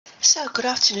So, good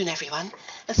afternoon, everyone,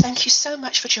 and thank you so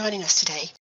much for joining us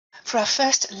today for our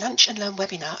first Lunch and Learn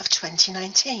webinar of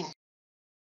 2019.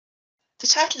 The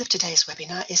title of today's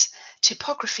webinar is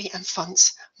Typography and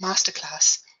Fonts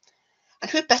Masterclass,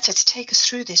 and who better to take us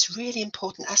through this really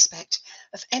important aspect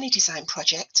of any design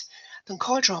project than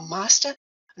CorelDRAW master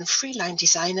and freeline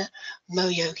designer Mo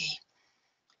Yogi.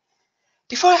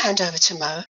 Before I hand over to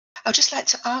Mo, I would just like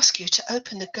to ask you to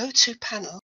open the Go-To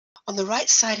panel on the right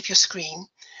side of your screen,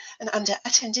 and under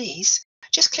Attendees,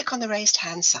 just click on the raised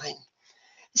hand sign.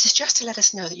 This is just to let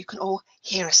us know that you can all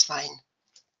hear us fine.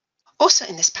 Also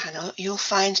in this panel, you'll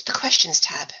find the Questions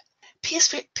tab. Please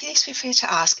feel free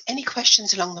to ask any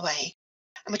questions along the way,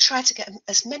 and we'll try to get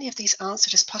as many of these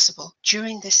answered as possible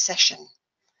during this session.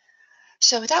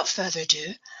 So without further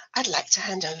ado, I'd like to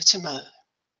hand over to Mo.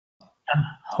 I'm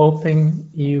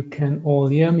hoping you can all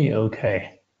hear me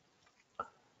okay.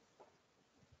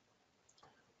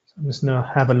 I'm just going to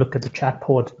have a look at the chat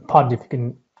pod if you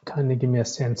can kindly give me a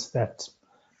sense that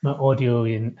my audio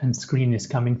and screen is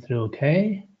coming through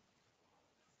okay.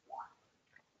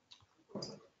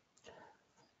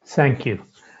 Thank you.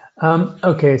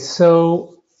 Okay,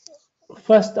 so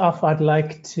first off, I'd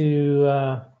like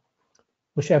to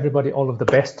wish everybody all of the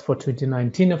best for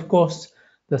 2019, of course.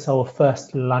 This is our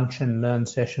first Lunch and Learn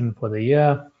session for the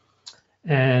year.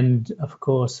 And of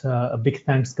course, a big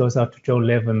thanks goes out to Jo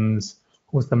Levins,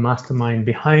 who's the mastermind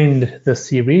behind the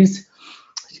series.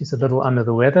 She's a little under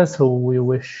the weather, so we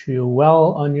wish you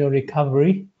well on your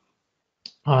recovery.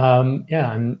 Also,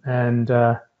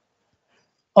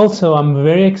 I'm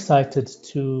very excited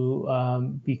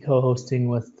to be co-hosting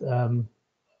with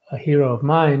a hero of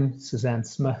mine, Suzanne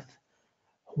Smith,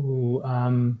 who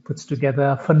puts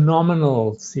together a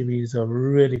phenomenal series of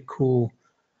really cool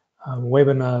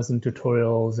webinars and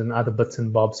tutorials and other bits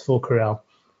and bobs for Corel.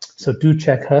 So do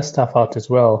check her stuff out as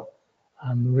well.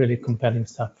 Really compelling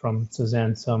stuff from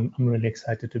Suzanne. So I'm really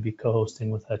excited to be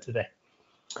co-hosting with her today.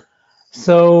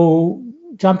 So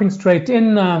jumping straight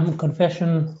in,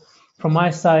 confession from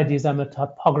my side is I'm a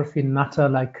typography nutter,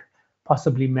 like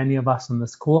possibly many of us on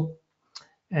this call.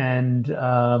 And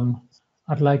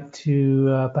I'd like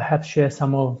to perhaps share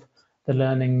some of the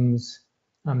learnings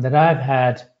that I've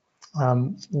had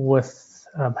with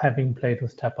having played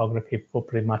with typography for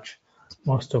pretty much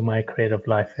most of my creative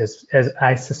life, as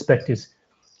I suspect is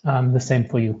the same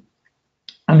for you.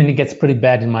 I mean, it gets pretty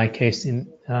bad in my case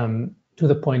to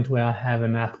the point where I have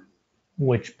an app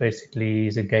which basically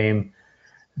is a game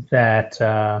that,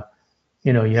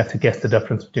 you have to guess the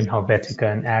difference between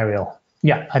Helvetica and Arial.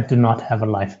 Yeah, I do not have a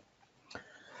life.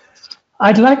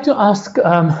 I'd like to ask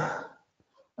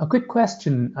a quick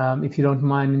question, if you don't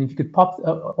mind, and if you could pop,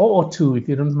 or two, if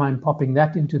you don't mind popping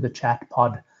that into the chat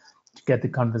pod to get the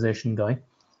conversation going.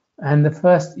 And the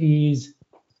first is,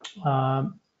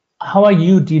 how are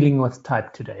you dealing with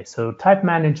type today? So type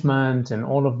management and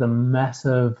all of the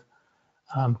massive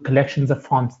collections of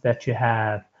fonts that you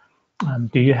have.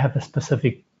 Do you have a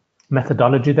specific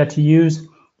methodology that you use? It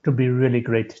would be really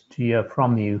great to hear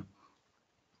from you.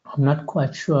 I'm not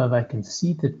quite sure if I can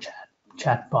see the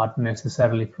chat pod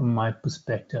necessarily from my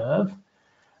perspective,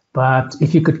 but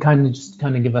if you could kind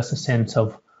of give us a sense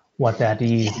of what that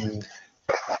is.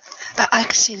 I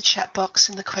can see the chat box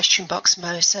and the question box,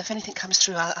 Mo, so if anything comes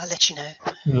through, I'll let you know.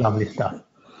 Lovely stuff.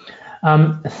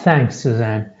 Thanks,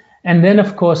 Suzanne. And then,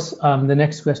 of course, the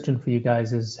next question for you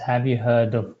guys is, have you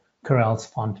heard of Corel's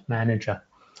Font Manager?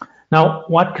 Now,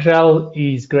 what Corel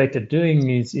is great at doing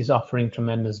is offering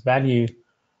tremendous value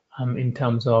in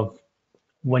terms of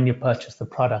when you purchase the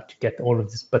product, you get all of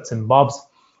these bits and bobs,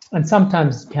 and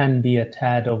sometimes it can be a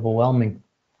tad overwhelming.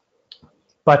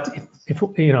 But if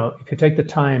you take the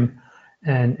time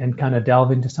and kind of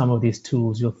delve into some of these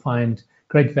tools, you'll find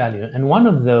great value. And one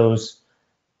of those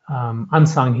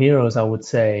unsung heroes, I would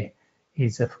say,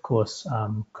 is of course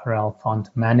Corel Font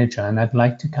Manager. And I'd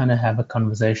like to kind of have a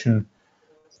conversation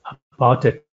about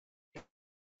it.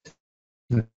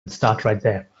 Start right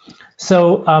there.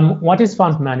 So what is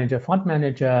Font Manager? Font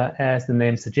Manager, as the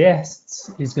name suggests,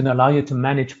 is going to allow you to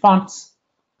manage fonts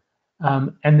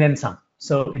and then some.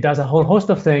 So it does a whole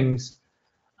host of things.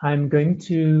 I'm going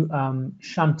to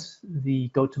shunt the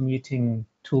GoToMeeting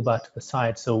toolbar to the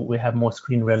side so we have more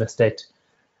screen real estate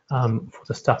for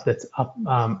the stuff that's up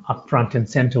front and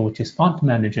center, which is Font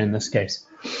Manager in this case.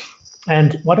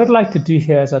 And what I'd like to do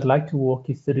here is I'd like to walk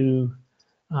you through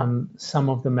some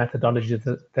of the methodologies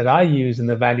that I use and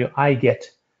the value I get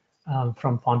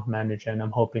from Font Manager, and I'm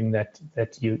hoping that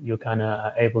you're kind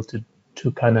of able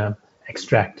to kind of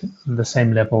extract the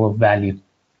same level of value.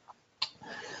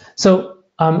 So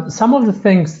some of the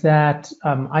things that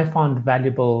I found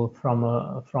valuable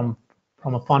from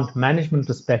from a font management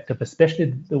perspective,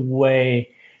 especially the way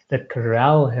that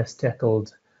Corel has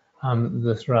tackled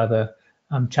this rather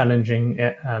challenging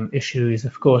issue, is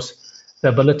of course the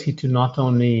ability to not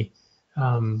only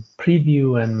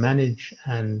preview and manage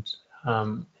and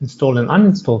install and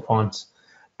uninstall fonts,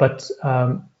 but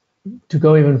to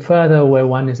go even further, where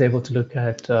one is able to look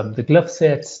at the glyph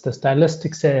sets, the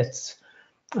stylistic sets.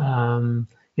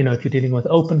 If you're dealing with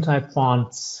OpenType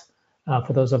fonts,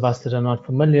 for those of us that are not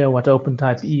familiar, what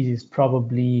OpenType is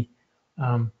probably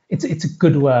it's a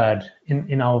good word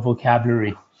in our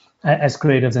vocabulary as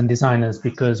creatives and designers,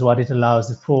 because what it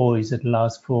allows for is it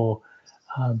allows for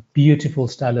beautiful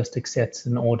stylistic sets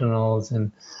and ordinals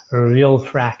and real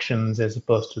fractions, as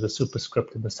opposed to the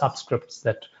superscript and the subscripts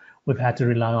that we've had to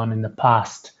rely on in the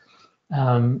past,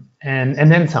 and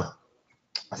then some.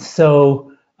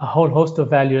 So a whole host of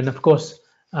value, and of course,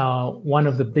 one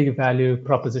of the big value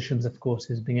propositions, of course,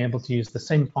 is being able to use the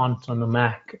same font on a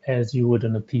Mac as you would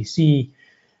on a PC.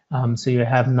 So you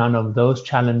have none of those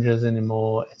challenges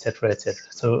anymore, etc., etc.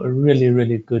 So a really,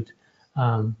 really good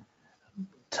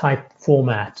type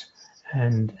format,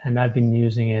 and I've been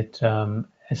using it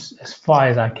as far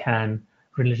as I can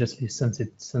religiously since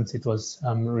it was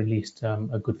released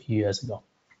a good few years ago.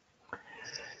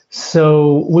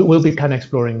 So we'll be kind of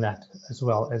exploring that as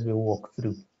well as we walk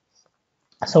through.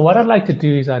 So what I'd like to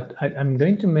do is I'm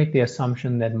going to make the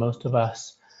assumption that most of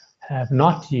us have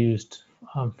not used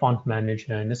Font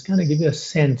Manager, and it's going to give you a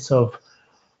sense of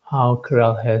how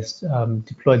Corel has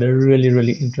deployed a really,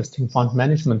 really interesting font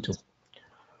management tool.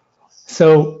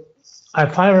 So I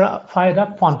fired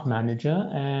up Font Manager,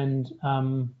 and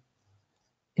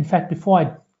in fact, before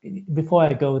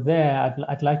I go there,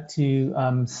 I'd like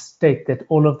to state that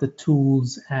all of the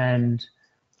tools, and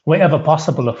wherever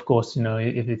possible, of course,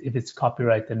 if it's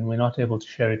copyright, then we're not able to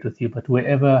share it with you. But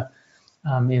wherever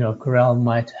Corel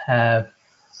might have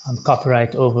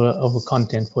copyright over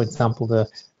content, for example, the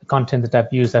content that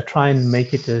I've used, I try and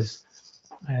make it as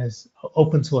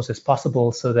open source as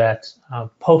possible, so that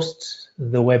post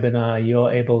the webinar,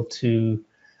 you're able to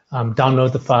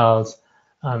download the files.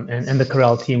 And the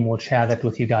Corel team will share that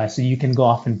with you guys, so you can go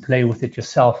off and play with it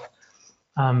yourself.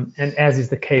 And as is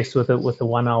the case with the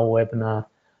 1 hour webinar,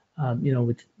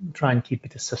 we try and keep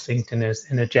it as succinct and as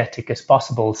energetic as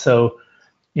possible. So,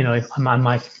 if I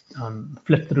might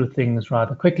flip through things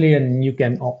rather quickly, and you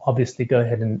can obviously go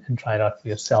ahead and try it out for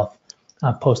yourself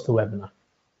post the webinar.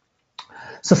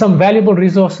 So some valuable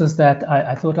resources that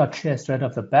I thought I'd share straight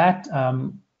off the bat.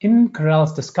 In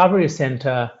Corel's Discovery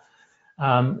Center,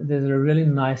 there's a really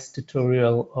nice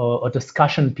tutorial or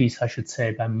discussion piece, I should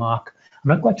say, by Mark. I'm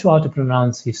not quite sure how to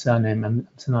pronounce his surname.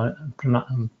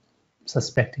 I'm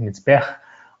suspecting it's Bech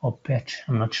or Pech.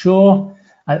 I'm not sure.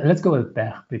 Let's go with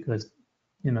Bech, because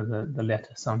the letter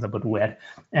sounds a bit weird.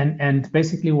 And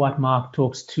basically, what Mark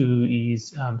talks to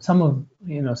is some of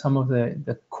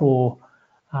the core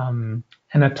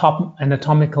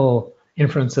anatomical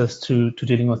inferences to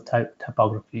dealing with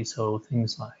typography. So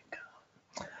things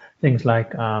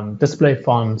like display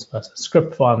fonts versus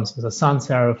script fonts versus sans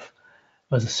serif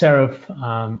versus serif,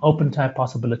 OpenType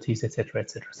possibilities, etc.,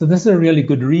 etc. So this is a really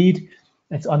good read.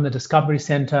 It's on the Discovery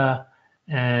Center,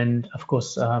 and of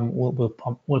course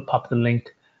we'll pop the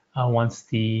link once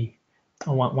the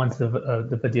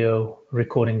video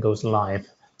recording goes live.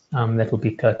 That will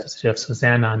be courtesy of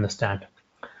Susanna, I understand.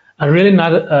 A really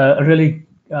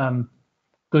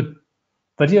good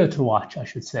video to watch, I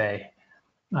should say,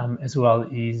 as well,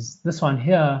 is this one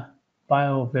here by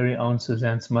our very own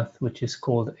Suzanne Smith, which is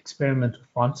called Experiment with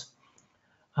Fonts.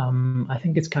 I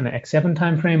think it's kind of X7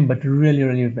 timeframe, but really,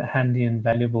 really handy and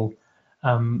valuable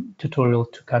tutorial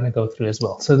to kind of go through as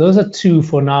well. So those are two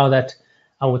for now that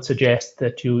I would suggest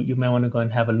that you may want to go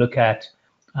and have a look at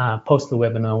post the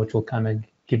webinar, which will kind of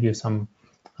give you some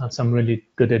really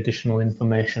good additional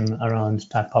information around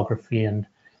typography and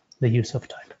the use of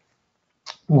type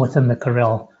within the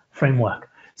Corel framework.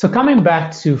 So coming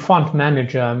back to Font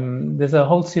Manager, there's a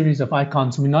whole series of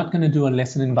icons. We're not going to do a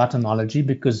lesson in buttonology,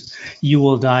 because you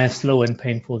will die a slow and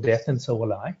painful death, and so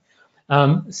will I.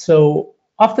 So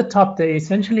off the top, there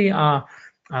essentially are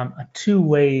two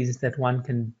ways that one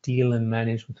can deal and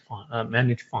manage with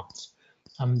manage fonts.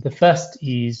 The first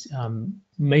is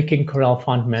making Corel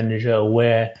Font Manager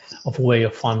aware of where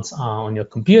your fonts are on your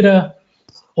computer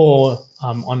or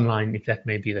online, if that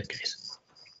may be the case.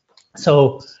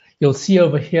 So you'll see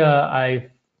over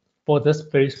here, for this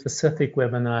very specific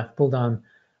webinar, I've pulled down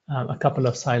a couple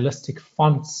of stylistic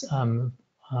fonts and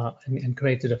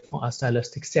created a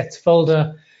stylistic sets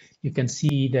folder. You can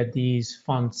see that these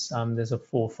fonts, there's 4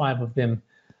 or 5 of them.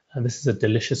 This is a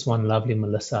delicious one, lovely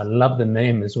Melissa. I love the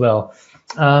name as well.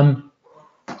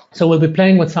 So we'll be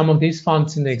playing with some of these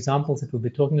fonts in the examples that we'll be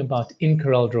talking about in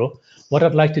CorelDRAW. What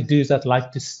I'd like to do is I'd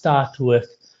like to start with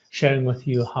sharing with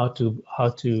you how to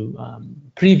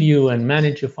preview and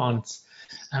manage your fonts,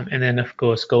 and then of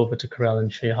course go over to Corel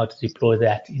and show you how to deploy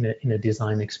that in a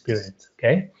design experience.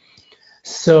 Okay.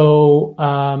 So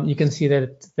you can see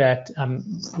that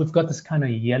we've got this kind of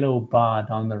yellow bar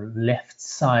down the left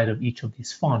side of each of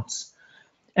these fonts.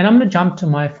 And I'm going to jump to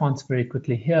my fonts very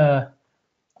quickly here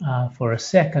for a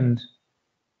second.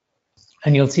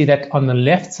 And you'll see that on the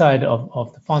left side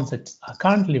of the fonts that are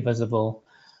currently visible,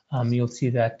 you'll see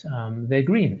that they're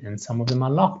green, and some of them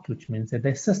are locked, which means that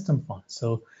they're system fonts.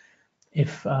 So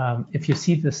if you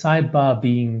see the sidebar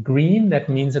being green, that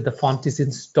means that the font is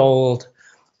installed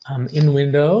in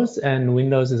Windows, and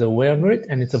Windows is aware of it,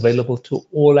 and it's available to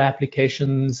all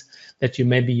applications that you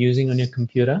may be using on your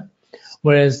computer.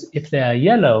 Whereas if they are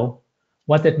yellow,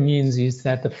 what that means is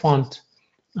that the font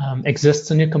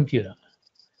exists on your computer,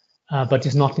 but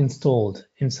is not installed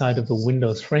inside of the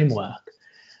Windows framework.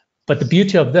 But the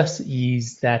beauty of this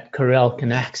is that Corel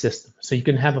can access them. So you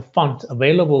can have a font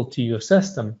available to your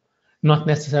system, not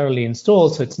necessarily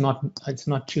installed, so it's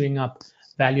not chewing up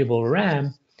valuable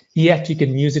RAM, yet you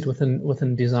can use it within your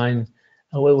design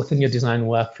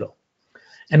workflow.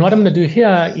 And what I'm going to do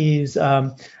here is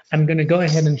I'm going to go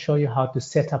ahead and show you how to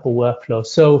set up a workflow.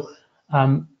 So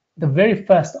the very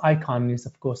first icon is,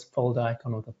 of course, folder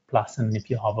icon with a plus, and if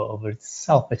you hover over it, it's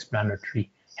self-explanatory.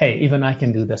 Hey, even I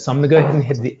can do this. So I'm going to go ahead and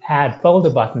hit the Add Folder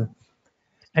button,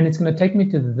 and it's going to take me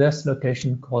to this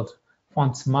location called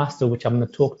Fonts Master, which I'm going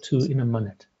to talk to in a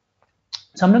minute.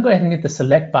 So I'm going to go ahead and hit the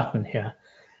Select button here.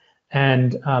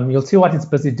 And you'll see what it's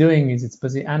busy doing is it's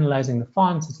busy analyzing the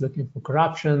fonts, it's looking for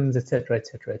corruptions, etc.,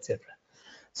 etc., etc.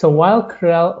 So while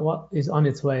Corel is on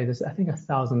its way, there's I think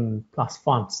 1,000+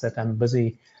 fonts that I'm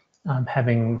busy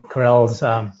having Corel's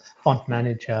font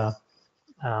manager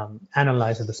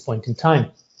analyze at this point in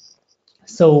time.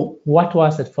 So what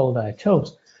was that folder I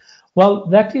chose? Well,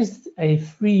 that is a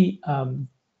free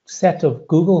set of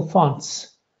Google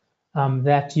fonts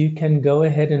that you can go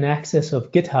ahead and access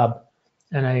of GitHub.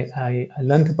 And I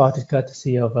learned about it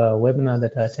courtesy of a webinar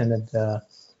that I attended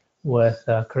with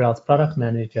Corel's product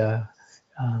manager,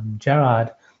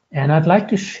 Gerard. And I'd like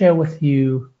to share with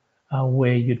you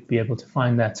where you'd be able to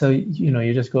find that. So,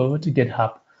 you just go over to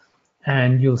GitHub,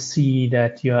 and you'll see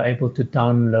that you're able to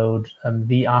download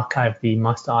the archive, the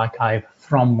master archive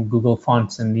from Google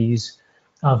Fonts, and these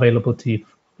are available to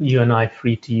you and I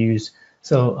free to use.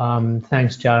 So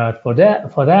thanks, Gerard, for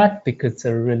that, because it's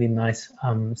a really nice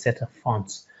set of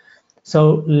fonts.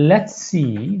 So let's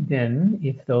see then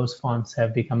if those fonts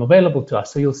have become available to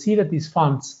us. So you'll see that these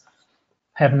fonts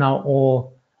have now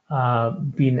all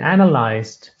been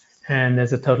analyzed, and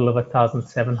there's a total of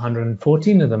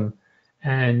 1,714 of them.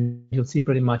 And you'll see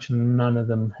pretty much none of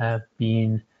them have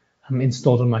been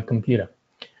installed on my computer.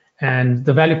 And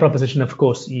the value proposition, of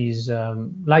course, is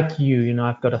like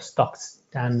I've got a stock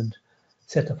standard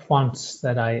set of fonts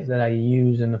that I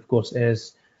use, and of course,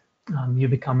 as you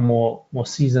become more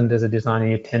seasoned as a designer,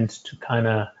 you tend to kind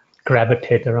of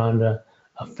gravitate around a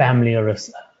family or a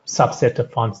subset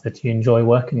of fonts that you enjoy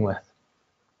working with.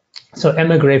 So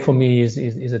Emigre for me is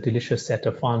a delicious set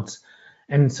of fonts,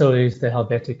 and so is the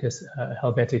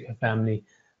Helvetica family.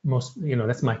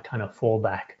 That's my kind of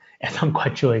fallback, and I'm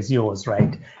quite sure is yours,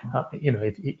 right?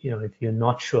 If you're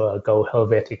not sure, go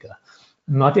Helvetica.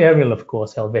 Not Arial, of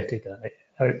course, Helvetica.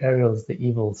 Arial is the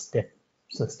evil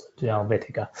stepsister to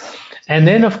Helvetica. And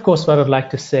then, of course, what I'd like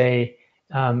to say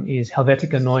is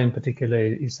Helvetica Neue in particular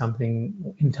is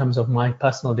something in terms of my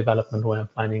personal development where I'm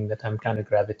finding that I'm kind of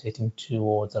gravitating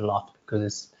towards a lot, because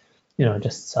it's,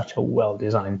 just such a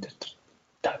well-designed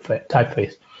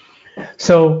typeface.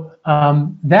 So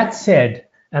that said,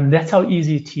 and that's how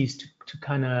easy it is to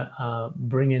kind of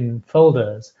bring in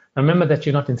folders. Remember that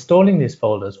you're not installing these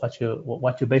folders.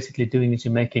 What you're basically doing is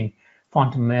you're making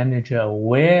Font Manager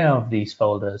aware of these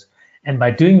folders. And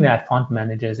by doing that, Font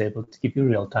Manager is able to give you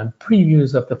real-time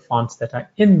previews of the fonts that are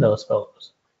in those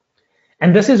folders.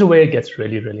 And this is where it gets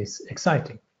really, really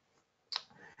exciting.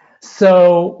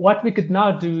 So what we could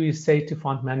now do is say to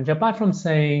Font Manager, apart from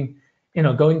saying,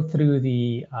 going through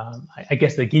the, I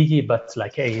guess the geeky, but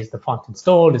like, hey, is the font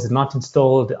installed? Is it not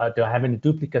installed? Do I have any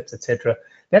duplicates, etc.?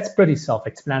 That's pretty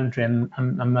self-explanatory, and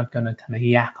I'm not going to kind of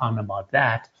yak on about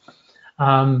that.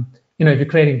 If you're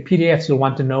creating PDFs, you'll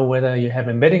want to know whether you have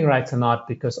embedding rights or not,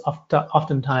 because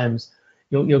oftentimes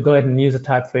you'll go ahead and use a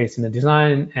typeface in the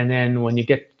design, and then when you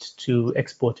get to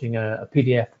exporting a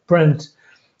PDF print,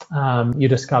 you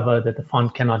discover that the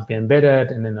font cannot be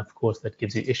embedded, and then of course that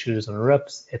gives you issues on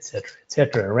rips,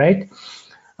 etc., right?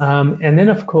 And then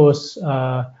of course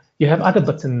you have other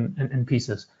bits and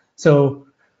pieces. So,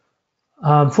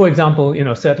 for example,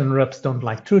 certain rips don't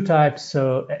like true types.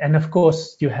 So, and of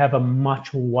course, you have a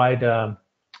much wider,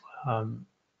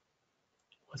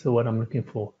 what's the word I'm looking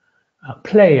for?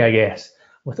 Play, I guess,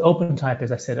 with open type,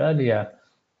 as I said earlier.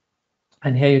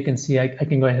 And here you can see I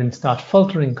can go ahead and start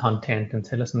filtering content and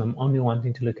say, listen, I'm only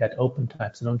wanting to look at open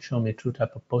types, so don't show me true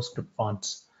type of PostScript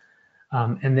fonts.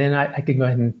 And then I can go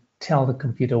ahead and tell the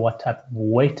computer what type of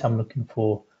weight I'm looking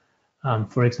for.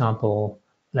 For example,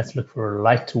 let's look for a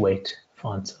lightweight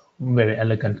font, very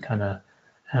elegant kind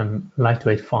of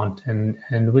lightweight font.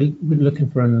 And we're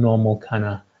looking for a normal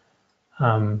kind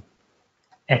of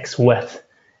X width.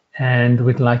 And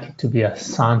we'd like it to be a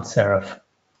sans serif.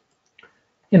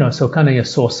 So kind of your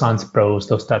source sans pros,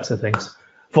 those types of things.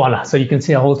 Voila. So you can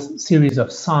see a whole series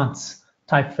of sans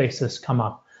typefaces come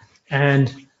up.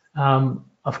 And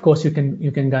of course, you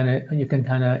can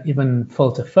kind of even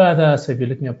filter further. So if you're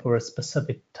looking for a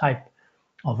specific type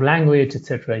of language,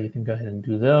 etc., you can go ahead and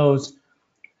do those.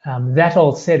 That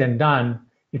all said and done,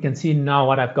 you can see now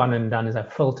what I've gone and done is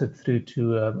I've filtered through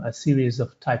to a series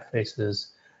of typefaces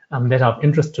that are of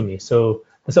interest to me. So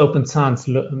this Open Sans,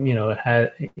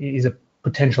 is a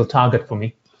potential target for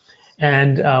me.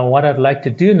 And what I'd like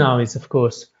to do now is, of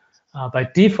course, by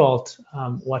default,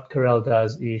 what Corel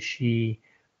does is she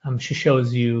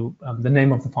shows you the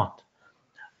name of the font.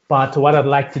 But what I'd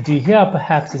like to do here,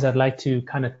 perhaps, is I'd like to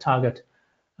kind of target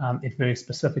it very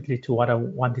specifically to what I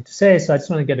wanted to say. So I just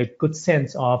want to get a good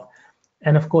sense of,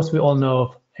 and of course, we all know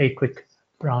of a quick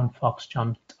brown fox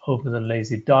jumped over the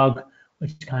lazy dog,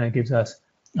 which kind of gives us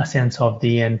a sense of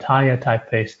the entire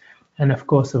typeface. And of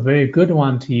course, a very good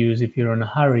one to use if you're in a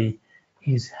hurry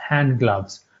is hand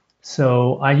gloves.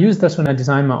 So I use this when I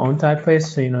design my own typeface.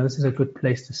 So, this is a good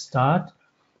place to start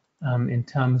in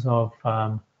terms of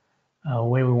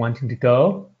where we're wanting to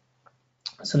go.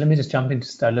 So let me just jump into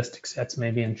stylistic sets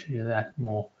maybe and show you that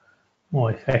more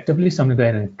effectively. So I'm going to go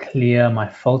ahead and clear my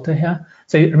filter here.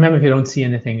 So remember, if you don't see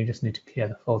anything, you just need to clear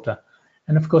the filter.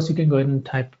 And of course, you can go ahead and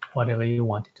type whatever you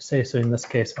wanted to say. So in this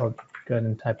case, I'll go ahead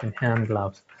and type in hand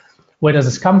gloves. Where does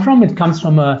this come from? It comes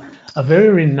from a very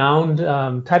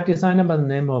renowned type designer by the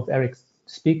name of Eric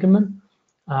Spiekermann.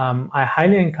 I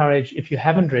highly encourage, if you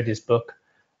haven't read his book,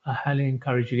 I highly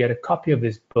encourage you get a copy of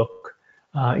his book.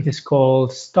 It is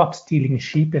called Stop Stealing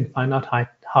Sheep and Find Out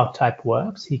How Type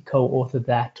Works. He co-authored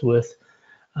that with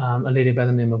a lady by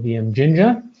the name of E.M.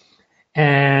 Ginger.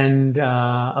 And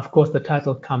of course, the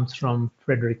title comes from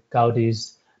Frederick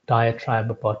Gaudi's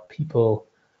diatribe about people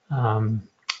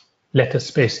letter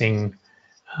spacing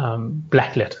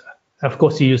black letter. Of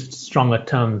course, he used stronger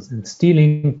terms than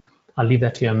stealing. I'll leave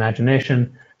that to your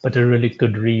imagination, but a really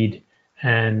good read.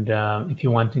 And if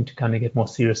you're wanting to kind of get more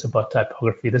serious about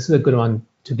typography, this is a good one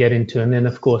to get into. And then,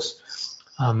 of course,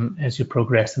 as you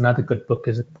progress, another good book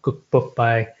is a book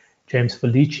by James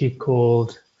Felici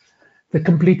called The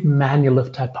Complete Manual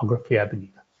of Typography, I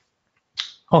believe.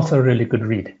 Also a really good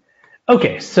read.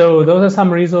 Okay, so those are some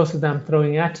resources that I'm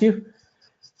throwing at you.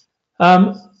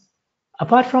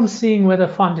 Apart from seeing whether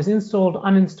font is installed,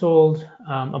 uninstalled,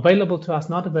 available to us,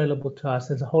 not available to us,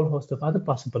 there's a whole host of other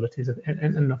possibilities.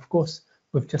 And of course,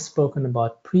 we've just spoken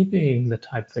about previewing the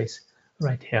typeface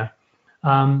right here.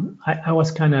 I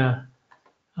was kind of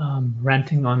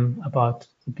ranting on about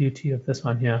the beauty of this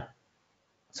one here.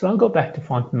 So I'll go back to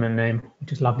font name,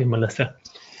 which is lovely Melissa.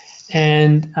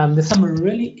 And there's some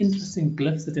really interesting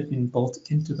glyphs that have been built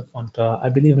into the font. I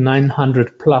believe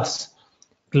 900 plus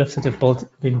glyphs that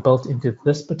have been built into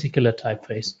this particular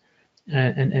typeface,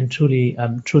 and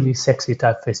truly sexy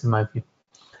typeface in my view.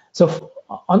 So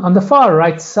on the far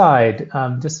right side,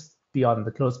 just beyond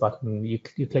the close button, you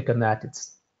click on that.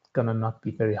 It's gonna not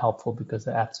be very helpful because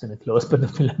the app's gonna close, but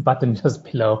the button just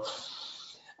below,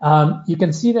 you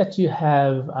can see that you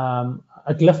have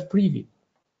a glyph preview,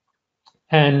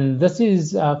 and this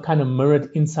is kind of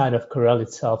mirrored inside of Corel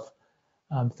itself.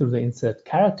 Through the insert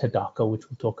character docker, which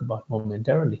we'll talk about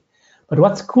momentarily. But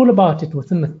what's cool about it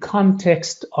within the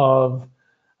context of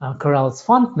Corel's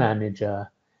font manager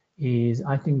is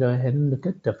I can go ahead and look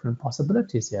at different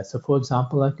possibilities here. So for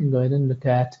example, I can go ahead and look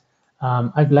at,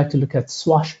 I'd like to look at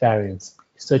swash variants.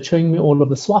 So it's showing me all of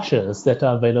the swashes that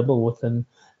are available within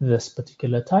this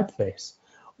particular typeface.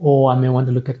 Or I may want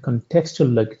to look at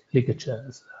contextual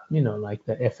ligatures, like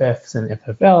the FFs and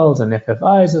FFLs and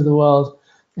FFIs of the world,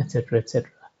 etc.,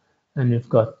 etc. And you've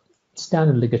got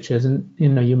standard ligatures, and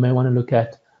you may want to look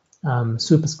at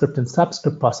superscript and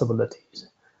subscript possibilities.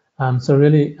 So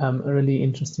really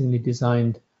interestingly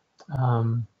designed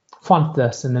font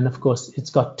this, and then of course it's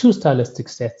got two stylistic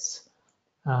sets,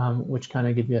 which kind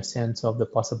of give you a sense of the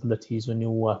possibilities when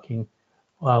you're working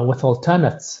with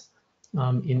alternates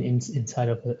inside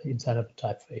of a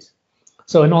typeface.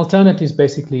 So an alternate is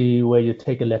basically where you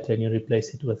take a letter and you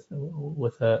replace it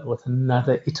with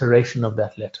another iteration of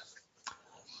that letter.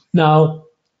 Now,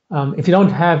 if you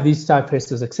don't have these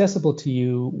typefaces accessible to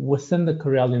you within the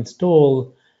Corel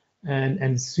install,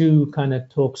 and Sue kind of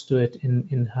talks to it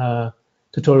in her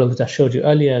tutorial that I showed you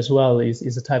earlier as well,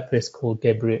 is a typeface called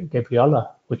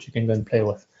Gabriola, which you can go and play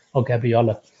with, or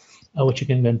Gabriola, which you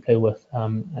can go and play with,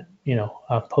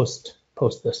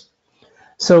 post this.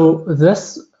 So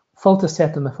this filter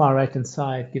set on the far right-hand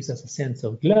side gives us a sense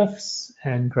of glyphs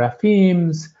and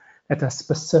graphemes that are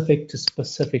specific to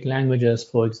specific languages,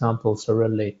 for example,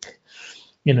 Cyrillic,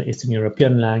 Eastern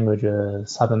European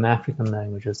languages, Southern African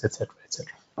languages, etc.,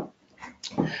 etc.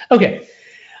 Okay,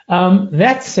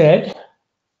 that said,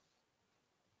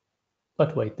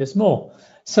 but wait, there's more.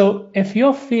 So if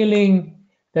you're feeling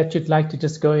that you'd like to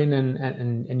just go in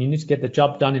and you need to get the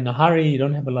job done in a hurry, you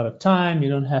don't have a lot of time, you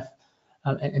don't have,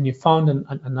 and you found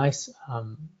a nice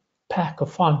pack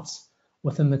of fonts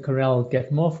within the Corel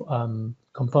Get More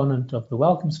component of the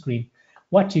welcome screen,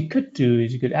 what you could do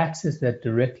is you could access that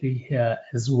directly here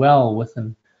as well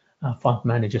within Font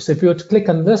Manager. So if you were to click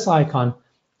on this icon,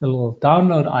 the little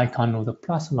download icon with a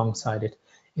plus alongside it,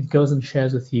 it goes and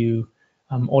shares with you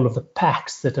all of the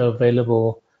packs that are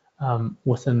available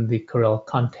within the Corel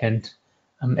content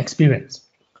experience.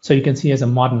 So you can see as a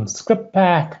modern script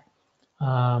pack,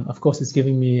 of course, it's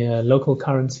giving me a local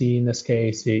currency in this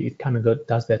case. It kind of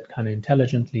does that kind of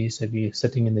intelligently. So if you're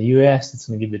sitting in the US, it's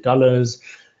going to give you dollars.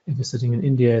 If you're sitting in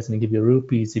India, it's going to give you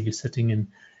rupees. If you're sitting in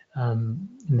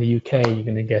the UK, you're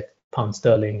going to get pound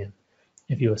sterling. And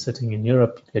if you were sitting in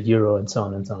Europe, you get euro, and so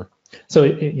on and so on. So,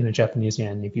 Japanese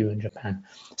yen if you're in Japan.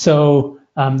 So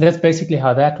that's basically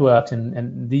how that works.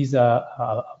 And these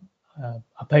are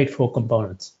paid for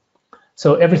components.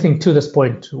 So everything to this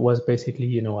point was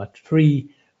basically, free,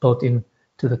 built into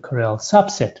the Corel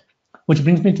subset, which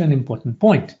brings me to an important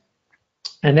point.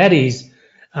 And that is,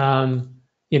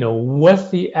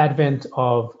 with the advent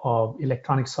of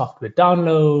electronic software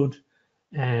download,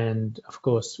 and of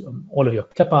course, all of your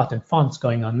clip art and fonts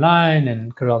going online,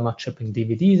 and Corel not shipping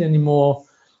DVDs anymore,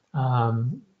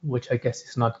 which I guess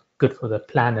is not good for the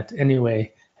planet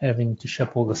anyway, having to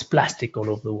ship all this plastic all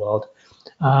over the world.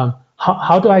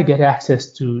 How do I get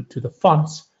access to the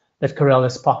fonts that Corel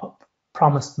has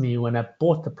promised me when I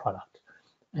bought the product?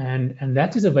 And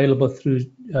that is available through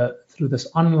this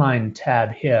online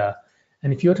tab here.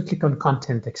 And if you were to click on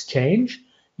Content Exchange,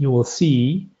 you will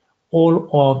see all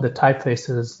of the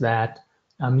typefaces that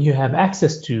you have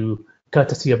access to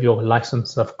courtesy of your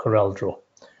license of CorelDRAW.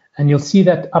 And you'll see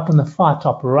that up on the far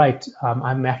top right,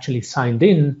 I'm actually signed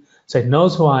in. So it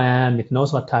knows who I am, it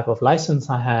knows what type of license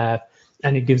I have,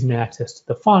 and it gives me access to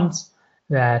the fonts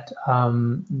that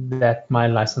that my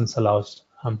license allows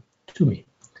to me.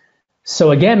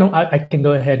 So again, I can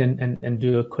go ahead and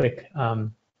do a quick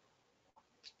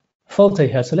filter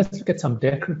here. So let's look at some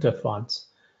decorative fonts.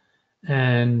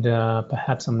 And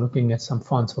perhaps I'm looking at some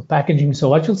fonts for packaging. So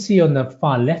what you'll see on the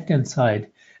far left-hand side,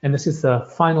 and this is the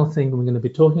final thing we're going to be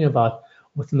talking about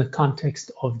within the context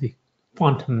of the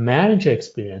Font Manager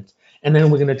experience. And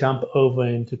then we're going to jump over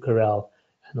into Corel,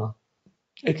 and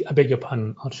I beg your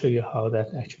pardon, I'll show you how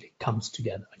that actually comes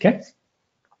together, okay?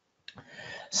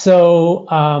 So,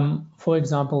 for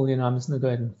example, I'm just going to go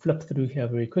ahead and flip through here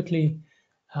very quickly.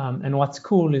 And what's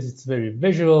cool is it's very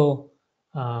visual,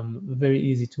 very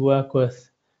easy to work with.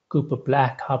 Cooper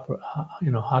Black,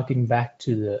 harking back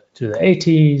to the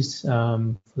 80s.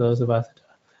 For those of us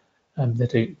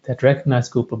that recognize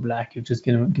Cooper Black, you've just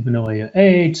given away your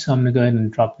age. So I'm going to go ahead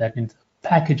and drop that into the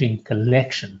packaging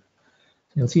collection.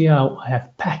 You'll see how I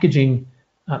have packaging,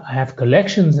 I have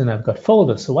collections, and I've got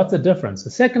folders. So what's the difference? The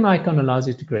second icon allows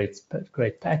you to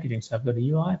create packaging. So I've got a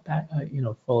UI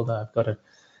folder, I've got a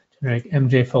generic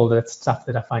MJ folder, that's stuff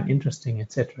that I find interesting,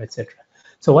 etc., etc.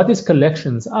 So what these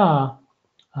collections are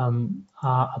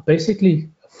basically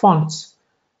fonts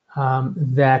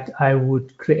that I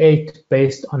would create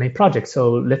based on a project.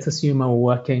 So let's assume I'm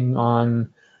working on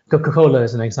Coca-Cola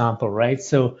as an example, right?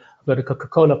 So I've got a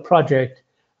Coca-Cola project.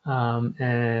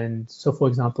 And so, for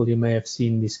example, you may have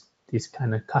seen these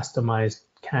kind of customized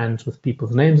cans with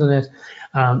people's names on it.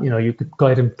 You could go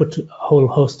ahead and put a whole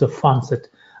host of fonts that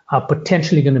are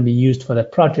potentially going to be used for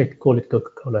that project, call it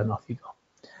Coca-Cola, and off you go.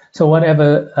 So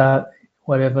whatever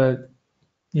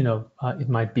it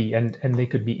might be, and they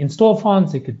could be install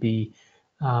fonts, they could be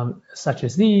such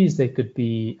as these, they could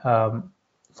be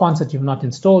fonts that you've not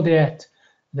installed yet,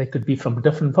 they could be from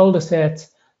different folder sets.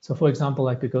 So for example,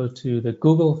 I could go to the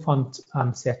Google font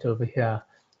set over here.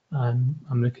 I'm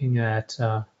looking at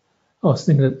Oh,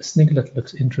 Snigglet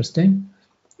looks interesting.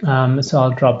 So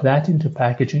I'll drop that into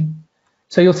packaging.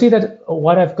 So you'll see that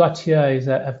what I've got here is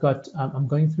that I'm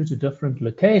going through to different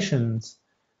locations,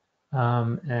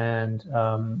 I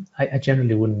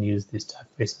generally wouldn't use these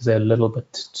typefaces. They're a little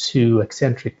bit too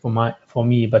eccentric for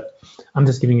me, but I'm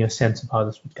just giving you a sense of how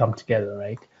this would come together,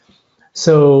 right?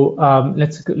 So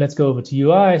let's go over to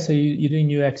UI. So you're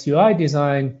doing UX UI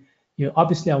design. You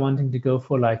obviously are wanting to go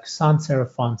for like sans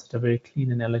serif fonts that are very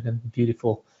clean and elegant and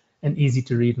beautiful and easy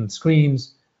to read on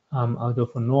screens. I'll go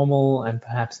for normal and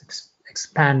perhaps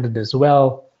expanded as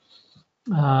well.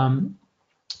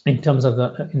 In terms of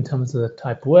the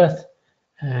type width,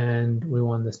 and we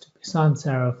want this to be sans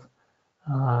serif.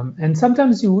 And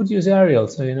sometimes you would use Arial.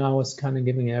 So I was kind of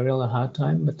giving Arial a hard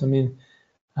time, but I mean,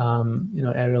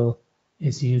 Arial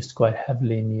is used quite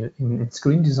heavily in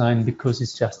screen design because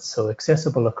it's just so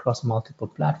accessible across multiple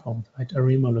platforms. Right?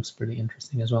 Arimo looks pretty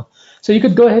interesting as well. So you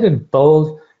could go ahead and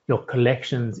build your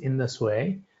collections in this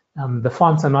way. The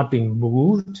fonts are not being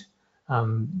moved.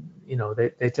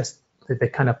 The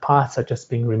kind of paths are just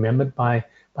being remembered by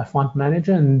Font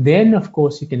Manager. And then, of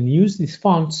course, you can use these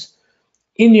fonts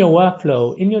in your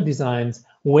workflow, in your designs,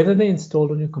 whether they're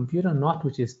installed on your computer or not,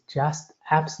 which is just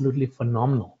absolutely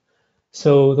phenomenal.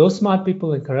 So those smart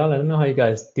people in Corel, I don't know how you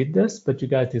guys did this, but you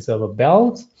guys deserve a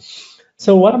belt.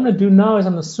 So what I'm going to do now is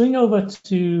I'm going to swing over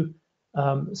to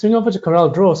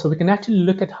CorelDRAW so we can actually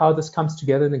look at how this comes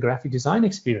together in the graphic design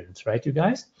experience, right, you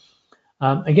guys?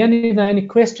 Again, if there are any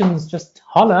questions, just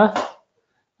holler.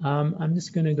 I'm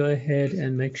just going to go ahead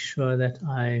and make sure that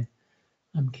I'm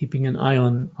keeping an eye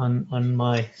on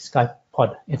my Skype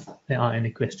pod if there are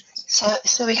any questions.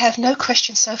 So we have no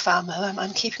questions so far, Mo.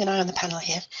 I'm keeping an eye on the panel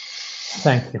here.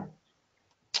 Thank you.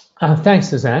 Thanks,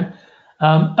 Suzanne.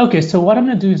 Okay, so what I'm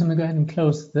going to do is I'm going to go ahead and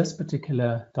close this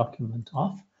particular document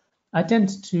off. I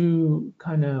tend to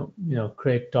kind of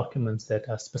create documents that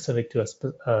are specific to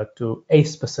a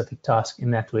specific task.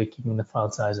 In that way, keeping the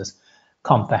file sizes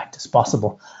compact as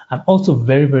possible. I'm also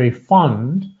very, very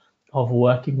fond of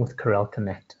working with Corel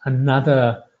Connect,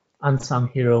 another unsung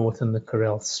hero within the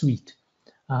Corel suite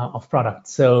of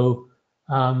products. So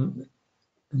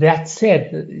that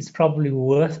said, it's probably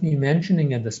worth me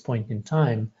mentioning at this point in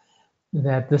time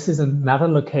that this is another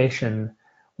location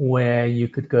where you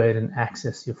could go ahead and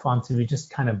access your fonts if you're just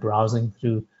kind of browsing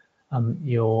through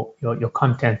your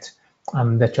content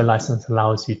that your license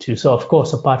allows you to. So of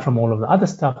course, apart from all of the other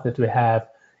stuff that we have,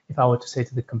 if I were to say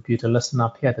to the computer, listen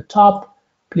up here at the top,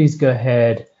 please go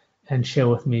ahead and share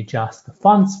with me just the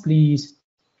fonts, please.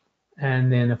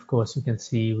 And then of course, you can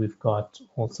see we've got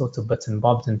all sorts of bits and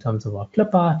bobs in terms of our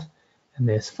clip art, and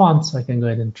there's fonts. So I can go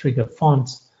ahead and trigger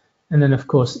fonts. And then of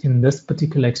course, in this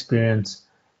particular experience,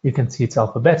 you can see it's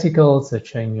alphabetical, so it's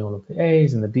showing you all of the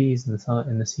A's and the B's and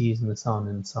the C's and the so on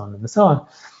and so on and so on.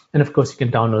 And of course, you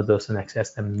can download those and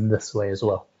access them this way as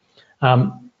well.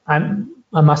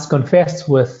 I must confess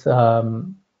with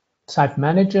Type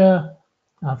Manager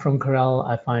from Corel,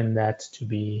 I find that to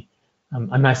be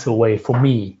a nicer way for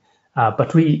me.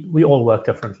 But we all work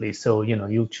differently, so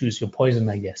you'll choose your poison,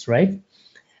 I guess, right?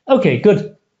 Okay,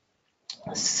 good.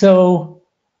 So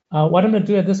what I'm going to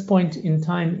do at this point in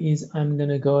time is I'm going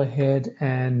to go ahead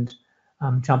and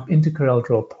jump into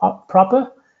CorelDRAW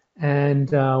proper, and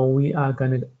we are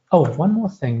going to. Oh, one more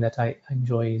thing that I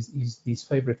enjoy is these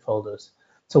favorite folders.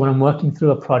 So when I'm working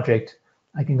through a project,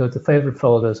 I can go to favorite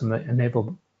folders and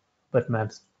enable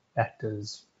bitmaps,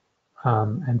 vectors,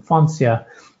 and fonts here.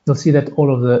 You'll see that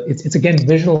all of it's again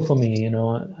visual for me.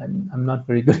 I'm not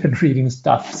very good at reading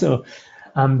stuff, so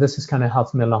this just kind of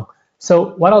helps me along.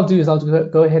 So what I'll do is I'll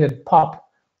go ahead and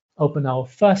open our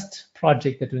first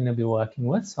project that we're going to be working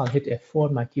with. So I'll hit F4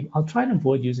 on my keyboard. I'll try and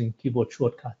avoid using keyboard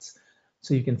shortcuts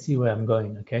so you can see where I'm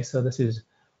going. Okay, so this is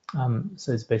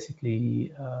so it's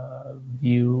basically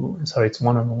it's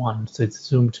one-on-one. So it's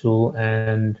Zoom tool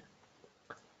and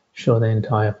show the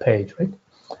entire page, right?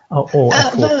 Mo,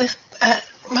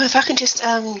 if I can just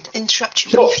interrupt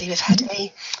you briefly, we've had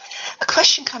a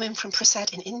question come in from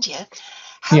Prasad in India.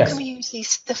 How can we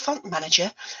use the font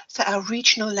manager for our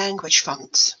regional language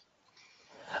fonts?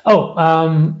 Oh,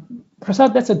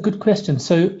 Prasad, that's a good question.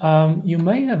 So you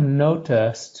may have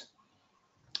noticed,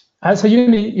 so you're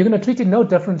going to treat it no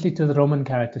differently to the Roman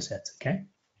character sets, okay?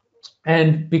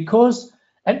 And because,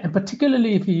 and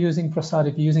particularly if you're using Prasad,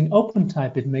 if you're using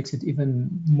OpenType, it makes it even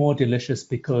more delicious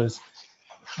because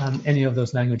any of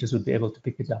those languages would be able to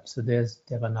pick it up. So there's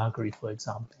Devanagari, for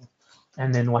example.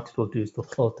 And then what it will do is to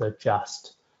filter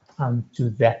just to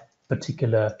that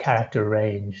particular character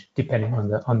range, depending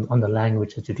on the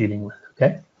language that you're dealing with.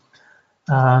 Okay.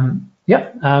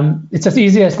 Yeah, it's as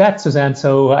easy as that, Suzanne.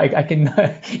 So I can,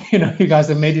 you guys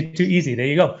have made it too easy. There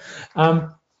you go.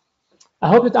 I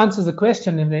hope it answers the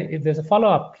question. If there's a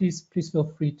follow-up, please feel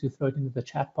free to throw it into the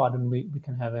chat pod, and we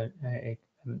can have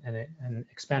an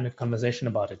expanded conversation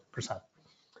about it, Prasad.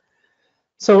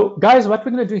 So, guys, what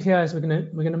we're going to do here is we're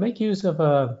going to make use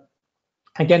of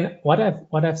again, what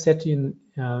I've said to you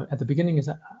at the beginning is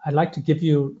I'd like to give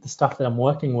you the stuff that I'm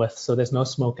working with, so there's no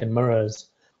smoke and mirrors,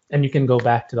 and you can go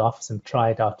back to the office and try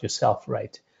it out yourself,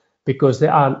 right? Because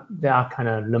there are kind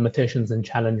of limitations and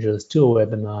challenges to a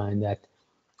webinar in that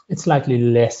it's slightly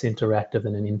less interactive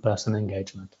than an in-person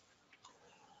engagement.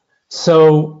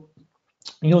 So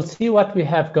you'll see what we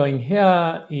have going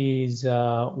here is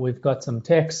we've got some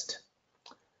text,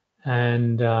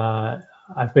 and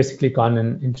I've basically gone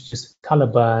and introduced color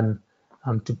burn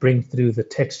to bring through the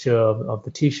texture of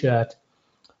the t-shirt.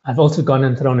 I've also gone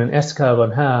and thrown an S-curve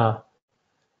on her.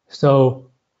 So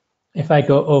if I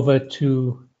go over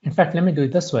to, in fact, let me do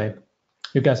it this way.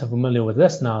 You guys are familiar with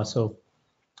this now. So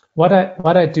what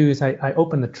I do is I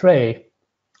open the tray.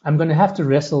 I'm going to have to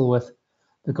wrestle with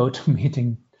the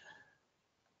GoToMeeting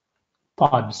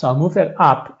pod. So I'll move that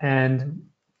up, and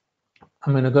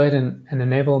I'm going to go ahead and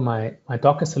enable my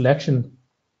Docker selection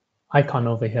icon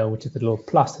over here, which is the little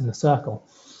plus in the circle.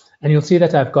 And you'll see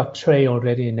that I've got tray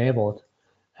already enabled.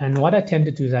 And what I tend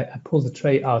to do is I pull the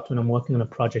tray out when I'm working on a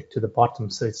project to the bottom,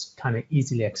 so it's kind of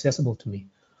easily accessible to me.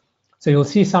 So you'll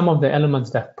see some of the elements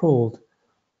that I've pulled.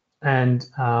 And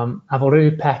I've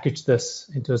already packaged this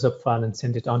into a zip file and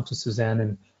sent it on to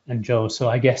Suzanne and Joe. So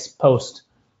I guess post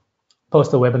the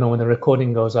webinar, when the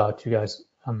recording goes out, you guys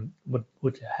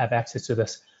would have access to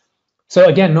this. So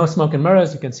again, no smoke and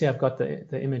mirrors. You can see I've got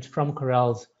the image from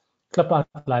Corel's clip art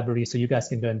library, so you guys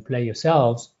can go and play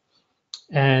yourselves.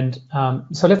 And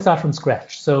so let's start from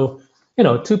scratch. So,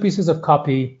 2 pieces of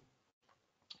copy.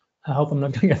 I hope I'm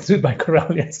not going to get sued by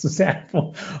Corel yet, Suzanne,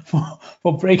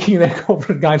 for breaking their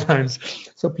corporate guidelines.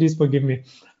 So please forgive me.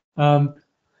 Yeah,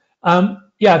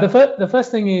 the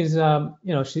first thing is,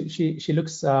 she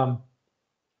looks a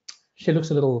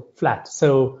little flat.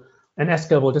 So an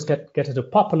S-curve will just get her to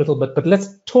pop a little bit. But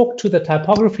let's talk to the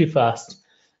typography first,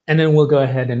 and then we'll go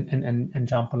ahead and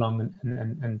jump along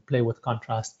and play with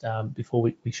contrast before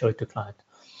we show it to client.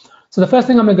 So the first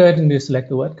thing I'm going to go ahead and do is select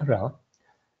the word Corel.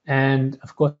 And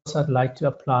of course, I'd like to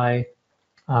apply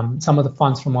some of the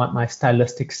fonts from my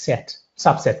stylistic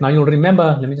subset. Now you'll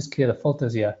remember, let me just clear the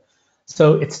filters here.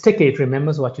 So it's sticky, it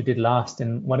remembers what you did last,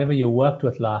 and whatever you worked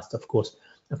with last, of course,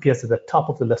 appears at the top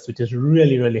of the list, which is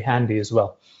really, really handy as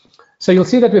well. So you'll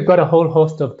see that we've got a whole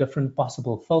host of different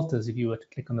possible filters if you were to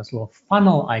click on this little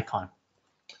funnel icon.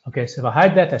 Okay, so if I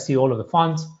hide that, I see all of the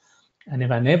fonts. And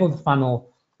if I enable the funnel,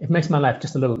 it makes my life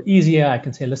just a little easier. I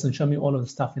can say, listen, show me all of the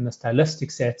stuff in the stylistic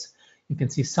sets. You can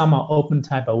see some are open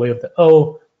type by way of the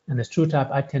O, and there's true type.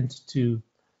 I tend to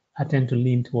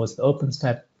lean towards the open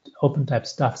type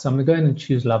stuff. So I'm going to go ahead and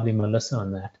choose Lovely Melissa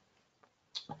on that.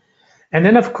 And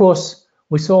then, of course,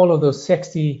 we saw all of those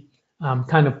sexy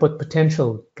kind of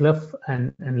potential glyph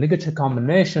and ligature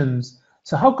combinations.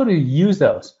 So how could we use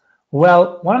those?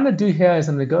 Well, what I'm going to do here is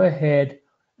I'm going to go ahead,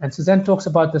 and Suzanne talks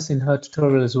about this in her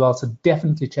tutorial as well, so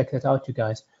definitely check that out, you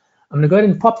guys. I'm going to go ahead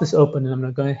and pop this open, and I'm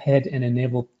going to go ahead and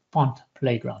enable Font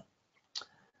Playground.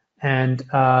 And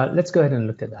let's go ahead and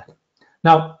look at that.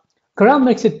 Now, Corel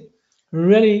makes it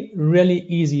really, really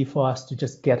easy for us to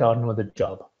just get on with the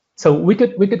job. So we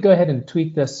could go ahead and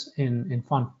tweak this in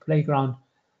Font Playground.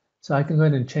 So I can go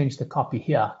ahead and change the copy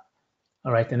here,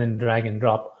 all right, and then drag and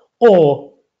drop.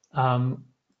 Or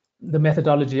the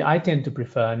methodology I tend to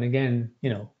prefer, and again,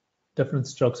 different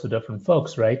strokes for different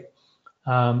folks, right?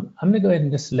 I'm going to go ahead and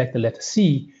just select the letter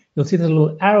C. You'll see the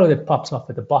little arrow that pops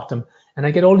off at the bottom, and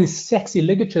I get all these sexy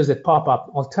ligatures that pop up,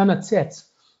 alternate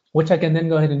sets, which I can then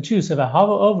go ahead and choose. So if I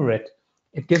hover over it,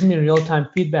 it gives me real-time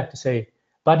feedback to say,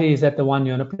 buddy, is that the one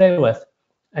you want to play with?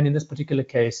 And in this particular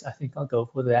case, I think I'll go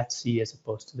for that C as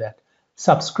opposed to that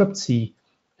subscript C.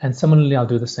 And similarly, I'll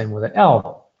do the same with the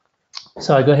L.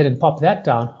 So I go ahead and pop that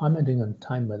down. How am I doing on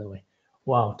time, by the way?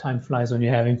 Wow, time flies when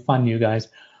you're having fun, you guys.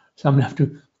 So I'm going to have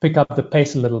to pick up the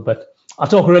pace a little bit. I'll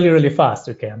talk really, really fast.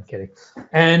 Okay, I'm kidding.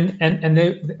 And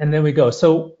there we go.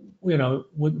 So,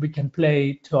 we can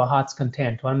play to our heart's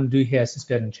content. What I'm going to do here is just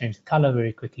go ahead and change the color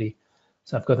very quickly.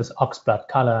 So I've got this oxblood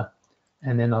color,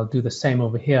 and then I'll do the same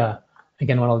over here.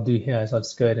 Again, what I'll do here is I'll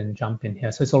just go ahead and jump in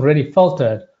here. So it's already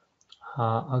filtered.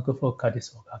 I'll go for a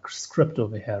script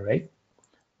over here, right?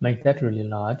 Make that really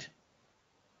large.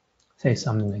 Say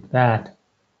something like that.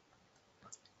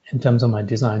 In terms of my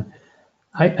design,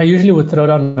 I usually would throw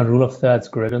down a rule of thirds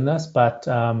grid on this, but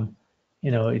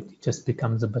it just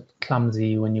becomes a bit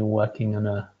clumsy when you're working on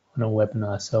a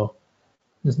webinar. So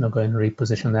there's no going to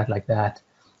reposition that like that.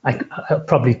 I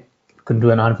probably can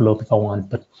do an envelope if I want,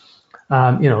 but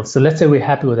so let's say we're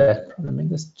happy with that. I'm gonna make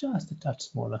this just a touch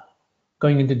smaller.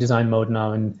 Going into design mode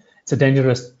now, and it's a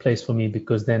dangerous place for me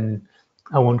because then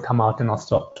I won't come out and I'll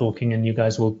stop talking and you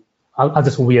guys will, I'll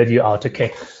just weird you out.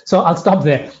 Okay, so I'll stop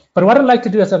there. But what I'd like to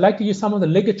do is I'd like to use some of the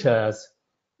ligatures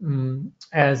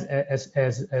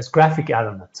as graphic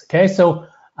elements. Okay, so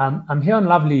I'm here on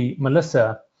lovely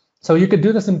Melissa. So you could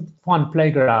do this in Font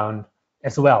Playground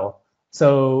as well.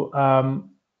 So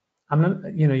I'm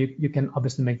not, you can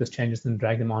obviously make those changes and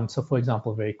drag them on. So for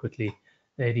example, very quickly,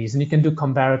 there it is. And you can do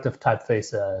comparative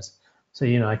typefaces. So,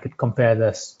 I could compare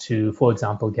this to, for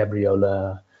example,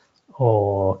 Gabriola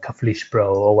or Kaflish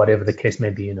Pro or whatever the case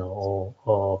may be,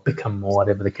 or Bickham or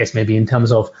whatever the case may be in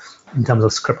terms of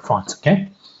script fonts, okay?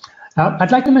 Now,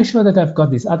 I'd like to make sure that I've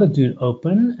got this other dude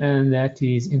open, and that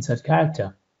is insert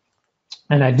character.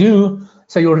 And I do.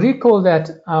 So you'll recall that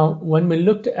when we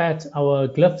looked at our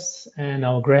glyphs and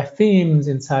our graphemes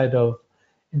inside of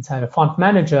Font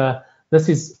Manager, this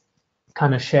is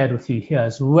kind of shared with you here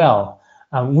as well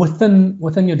within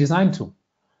your design tool.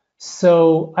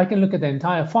 So I can look at the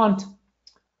entire font,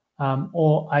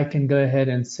 or I can go ahead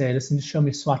and say, listen, just show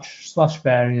me swatch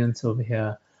variants over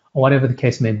here, or whatever the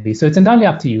case may be. So it's entirely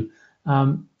up to you,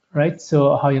 right?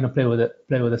 So how you're gonna play with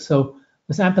it. So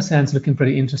this ampersand is looking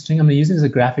pretty interesting. I'm going to use it as a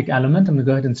graphic element. I'm going to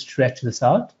go ahead and stretch this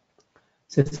out.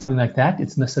 So it's something like that.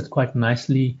 It's going to sit quite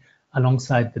nicely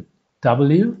alongside the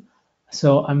W.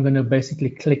 So I'm going to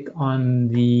basically click on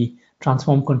the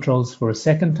transform controls for a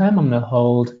second time. I'm going to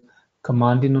hold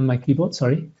Command in on my keyboard.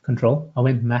 Sorry, Control. I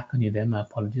went Mac on you there. My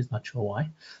apologies. Not sure why.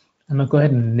 I'm going to go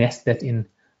ahead and nest that in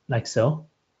like so.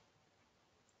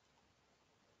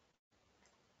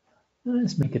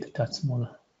 Let's make it a touch smaller.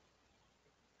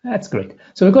 That's great.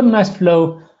 So we've got a nice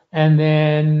flow, and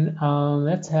then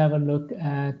let's have a look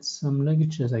at some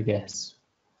ligatures, I guess.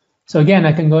 So again,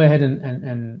 I can go ahead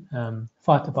and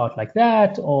fart about like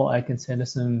that, or I can say,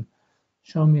 listen,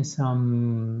 show me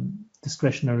some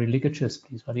discretionary ligatures,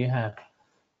 please. What do you have?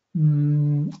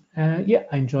 Yeah,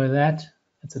 I enjoy that.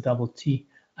 That's a double T.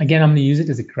 Again, I'm going to use it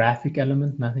as a graphic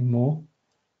element, nothing more.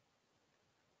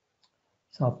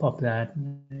 So I'll pop that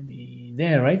maybe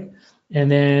there, right? And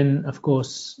then, of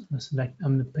course, I'm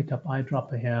going to pick up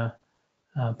eyedropper here,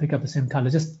 pick up the same color,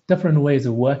 just different ways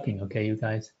of working, okay, you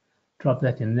guys? Drop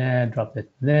that in there, drop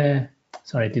that there.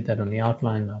 Sorry, I did that on the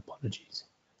outline, my apologies.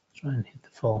 Try and hit the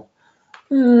full.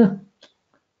 I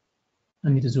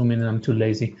need to zoom in and I'm too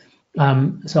lazy.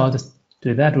 So I'll just do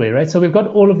it that way, right? So we've got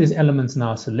all of these elements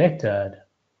now selected.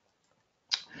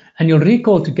 And you'll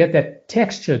recall to get that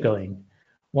texture going,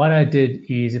 what I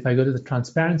did is if I go to the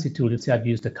transparency tool, you'll see I've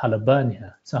used a color burn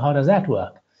here. So how does that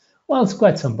work? Well, it's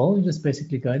quite simple. You just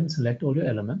basically go ahead and select all your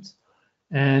elements.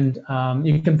 And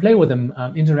you can play with them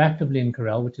interactively in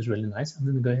Corel, which is really nice. I'm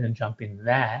going to go ahead and jump in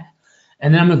there.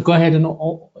 And then I'm going to go ahead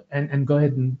and go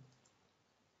ahead and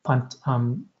punt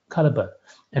color burn.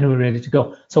 And we're ready to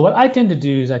go. So what I tend to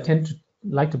do is I tend to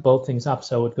like to build things up.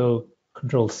 So I would go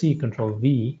Control-C,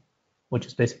 Control-V, which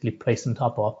is basically place on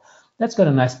top of. That's got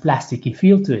a nice plasticky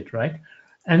feel to it, right?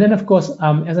 And then, of course,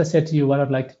 as I said to you, what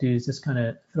I'd like to do is just kind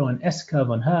of throw an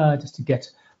S-curve on her just to get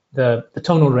the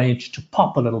tonal range to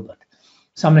pop a little bit.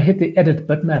 So I'm going to hit the Edit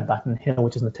Bitmap button here,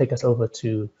 which is going to take us over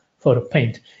to Photo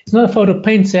Paint. It's not a Photo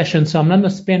Paint session, so I'm not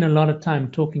going to spend a lot of time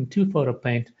talking to Photo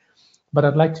Paint, but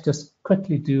I'd like to just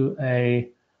quickly do an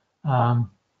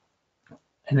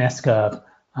S-curve.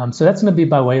 So that's going to be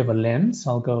by way of a lens.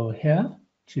 I'll go here,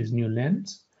 choose New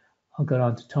Lens. I'll go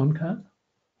down to Tone Curve,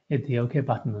 hit the OK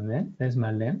button on there. There's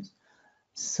my lens.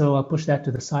 So I'll push that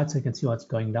to the side so you can see what's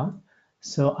going down.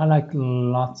 So I like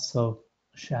lots of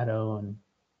shadow and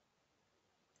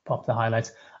pop the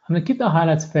highlights. I'm going to keep the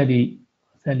highlights fairly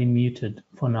muted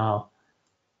for now.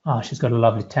 Ah, she's got a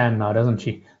lovely tan now, doesn't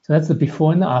she? So that's the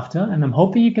before and the after. And I'm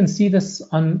hoping you can see this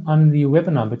on the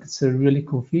webinar because it's a really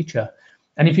cool feature.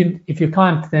 And if you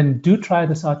can't, then do try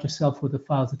this out yourself with the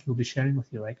files that we'll be sharing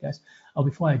with you, right, guys? Oh,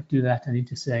 before I do that, I need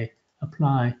to say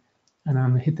apply, and I'm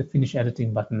gonna hit the finish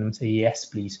editing button and say yes,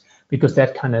 please, because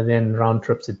that kind of then round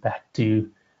trips it back to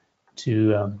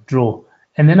draw.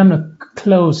 And then I'm gonna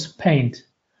close Paint,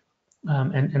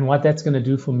 and what that's gonna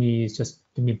do for me is just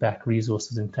give me back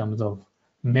resources in terms of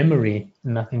memory,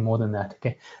 nothing more than that.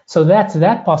 Okay, so that's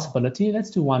that possibility.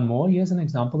 Let's do one more. Here's an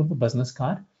example of a business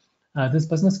card. This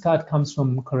business card comes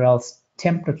from Corel's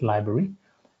template library.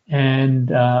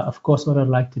 And of course, what I'd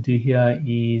like to do here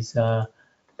is go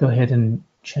ahead and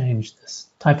change this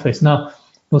typeface. Now,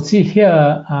 You'll see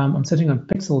here, I'm setting on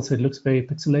pixels, so it looks very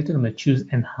pixelated. I'm going to choose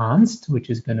enhanced, which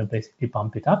is going to basically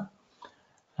bump it up.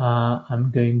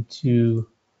 I'm going to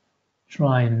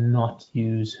try and not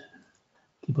use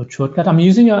keyboard shortcut. I'm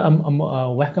using a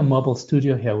Wacom Mobile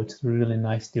Studio here, which is a really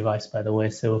nice device, by the way.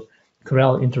 So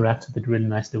Corel interacts with it really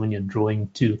nicely when you're drawing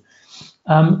too.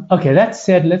 Okay, that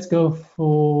said, let's go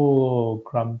for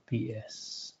Grumpy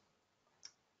S.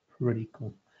 Pretty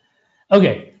cool.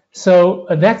 Okay, so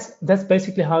that's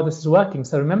basically how this is working.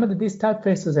 So remember that these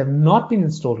typefaces have not been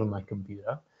installed on my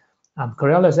computer.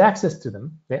 Corel has access to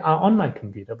them. They are on my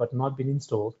computer, but not been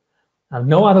installed.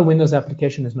 No other Windows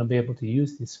application is going to be able to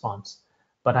use these fonts,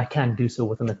 but I can do so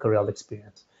within the Corel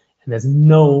experience. And there's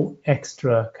no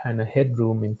extra kind of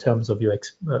headroom in terms of your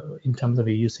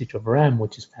usage of RAM,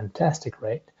 which is fantastic,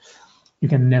 right? You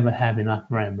can never have enough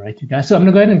RAM, right, you guys? So I'm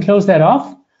going to go ahead and close that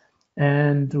off.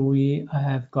 And we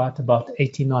have got about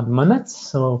 18 odd minutes.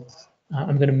 So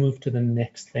I'm going to move to the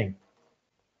next thing.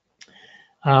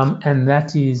 And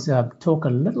that is talk a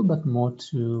little bit more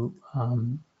to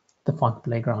the font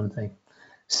playground thing.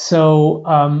 So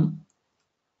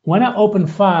when I open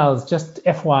files, just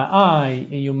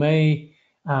FYI, you may,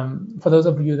 for those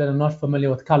of you that are not familiar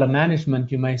with color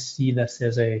management, you may see this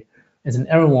as an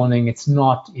error warning. It's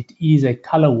not, it is a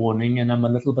color warning, and I'm a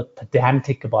little bit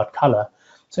pedantic about color.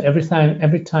 So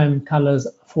every time colors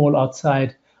fall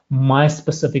outside my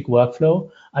specific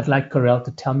workflow, I'd like Corel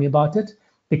to tell me about it,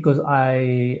 because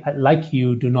I, like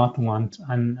you, do not want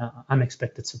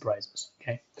unexpected surprises,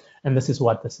 okay? And this is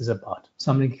what this is about. So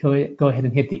I'm going to go ahead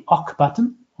and hit the OK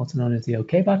button, also known as the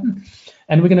OK button,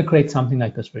 and we're going to create something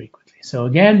like this very quickly. So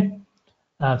again,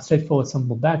 straightforward,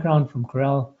 simple background from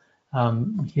Corel.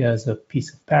 Here's a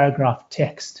piece of paragraph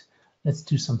text. Let's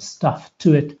do some stuff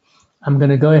to it. I'm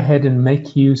going to go ahead and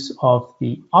make use of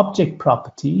the object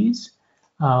properties,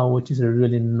 which is a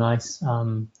really nice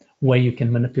way you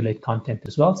can manipulate content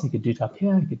as well. So you could do it up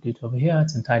here, you could do it over here.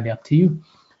 It's entirely up to you.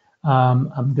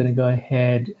 I'm going to go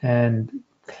ahead and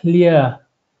clear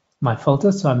my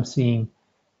filter, so I'm seeing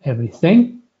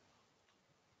everything.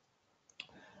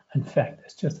 In fact,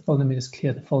 it's just, let me just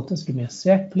clear the filters. Give me a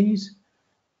sec, please.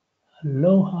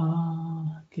 Aloha,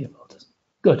 clear filters.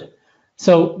 Good.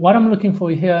 So what I'm looking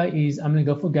for here is I'm going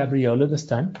to go for Gabriola this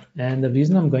time. And the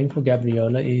reason I'm going for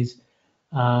Gabriola is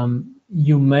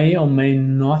you may or may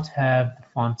not have the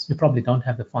fonts. You probably don't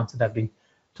have the fonts that I've been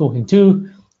talking to.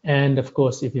 And of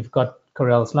course, if you've got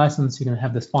Corel's license, you're going to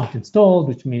have this font installed,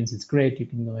 which means it's great. You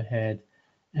can go ahead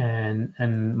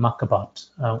and muck about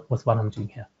with what I'm doing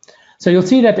here. So you'll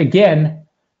see that again,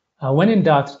 when in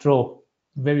doubt, draw.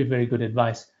 Very, very good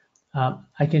advice.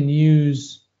 I can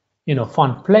use,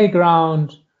 font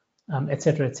playground,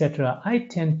 etc., etc. I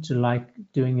tend to like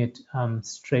doing it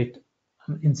straight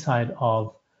inside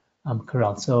of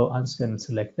Corel. So I'm just going to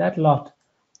select that lot,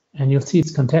 and you'll see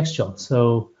it's contextual.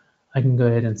 So I can go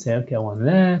ahead and say, okay, I want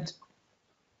that.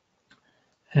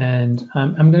 And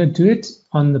I'm going to do it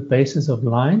on the basis of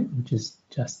line, which is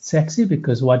just sexy,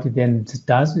 because what it then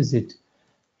does is it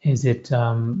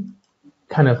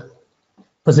kind of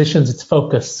positions its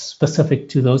focus specific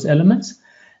to those elements.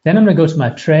 Then I'm going to go to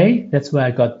my tray. That's where I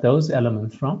got those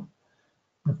elements from.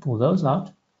 I'm going to pull those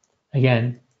out.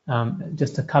 Again,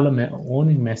 just a color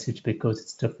warning message because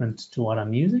it's different to what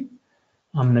I'm using.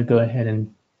 I'm going to go ahead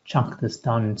and chunk this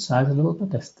down in size a little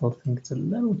bit. I still think it's a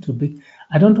little too big.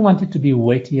 I don't want it to be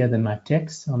weightier than my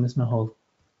text, so I'm just going to hold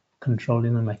Control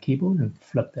in on my keyboard and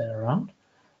flip that around.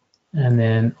 And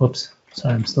then, oops,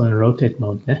 sorry, I'm still in rotate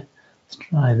mode there. Let's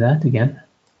try that again.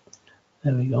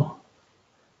 There we go.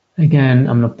 Again,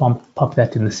 I'm going to pop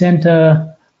that in the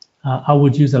center. I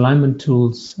would use alignment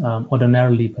tools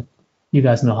ordinarily, but you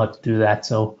guys know how to do that.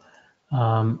 So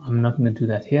I'm not going to do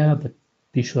that here, but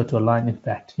be sure to align. In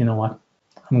fact, you know what?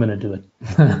 I'm going to do it.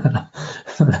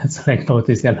 So let's select both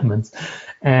these elements.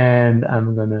 And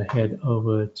I'm going to head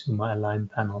over to my align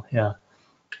panel here.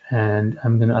 And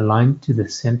I'm going to align to the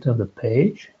center of the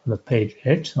page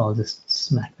edge. So I'll just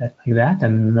smack that like that,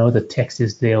 and know the text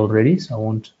is there already, so I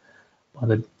won't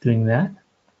bother doing that.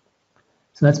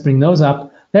 So let's bring those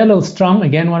up. They're a little strong.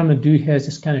 Again, what I'm going to do here is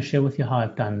just kind of share with you how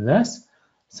I've done this.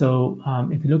 So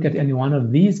if you look at any one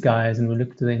of these guys and we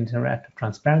look to the interactive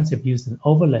transparency, I've used an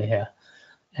overlay here,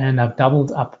 and I've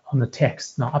doubled up on the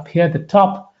text. Now up here at the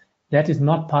top, that is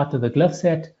not part of the glyph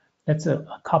set. That's a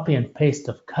copy and paste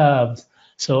of curves.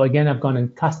 So again, I've gone and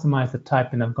customized the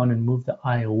type, and I've gone and moved the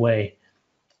eye away.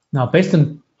 Now, based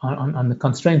on the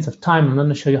constraints of time, I'm not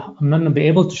going to be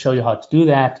able to show you how to do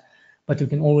that, but you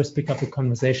can always pick up the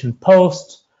conversation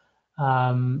post.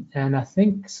 And I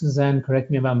think, Suzanne, correct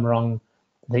me if I'm wrong,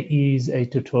 there is a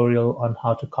tutorial on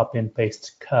how to copy and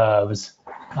paste curves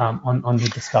on the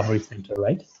Discovery Center,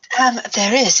 right?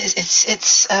 There is.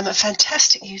 It's a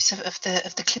fantastic use of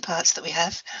the clip arts that we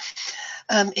have.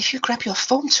 If you grab your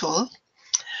form tool,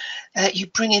 you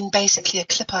bring in basically a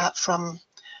clip art from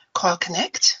Coral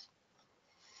Connect,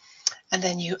 and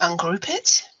then you ungroup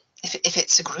it if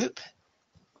it's a group.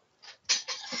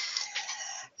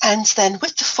 And then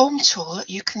with the form tool,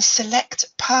 you can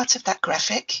select part of that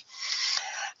graphic.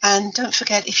 And don't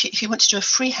forget, if you want to do a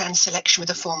freehand selection with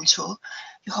the form tool,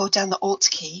 you hold down the Alt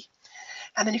key,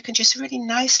 and then you can just really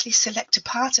nicely select a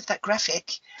part of that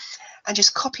graphic and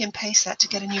just copy and paste that to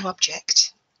get a new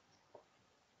object.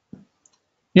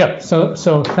 Yeah.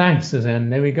 So thanks,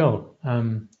 Suzanne. There we go.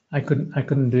 I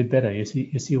couldn't do it better. You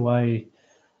see why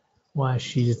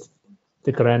she's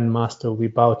the grandmaster. We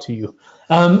bow to you.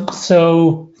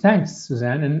 So thanks,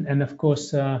 Suzanne, and of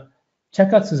course,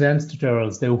 check out Suzanne's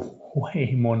tutorials. They're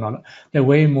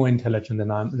way more intelligent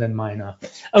than mine are.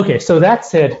 Okay, so that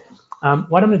said,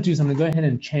 what I'm going to do is I'm going to go ahead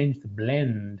and change the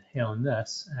blend here on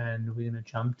this, and we're going to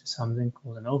jump to something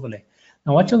called an overlay.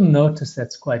 Now, what you'll notice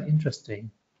that's quite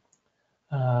interesting,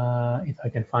 if I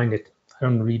can find it. I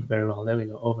don't read very well. There we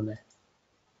go, overlay.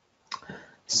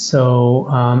 So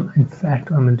in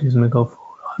fact, what I'm going to do is I'm going to go for,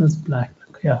 oh, this black.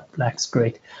 Yeah, black's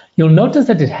great. You'll notice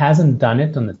that it hasn't done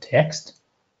it on the text,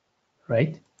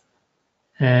 right?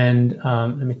 And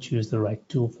let me choose the right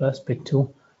tool first, big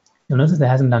tool. You'll notice it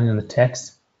hasn't done it on the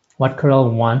text. What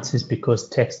Corel wants is, because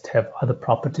text have other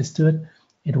properties to it,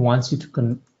 it wants you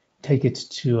to take it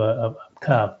to a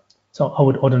curve. So I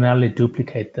would ordinarily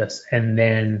duplicate this, and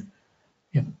then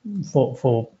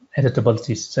for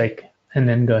editability's sake, and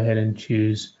then go ahead and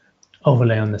choose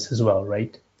overlay on this as well,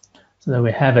 right? So there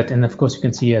we have it. And of course, you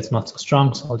can see here it's not so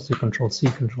strong. So I'll just do Control-C,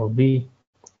 Control-V.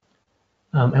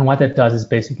 And what that does is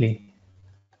basically,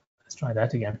 let's try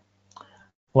that again.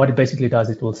 What it basically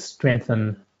does, it will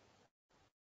strengthen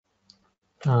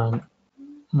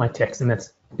my text, and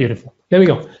that's beautiful. There we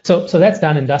go. So that's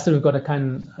done and dusted. We've got a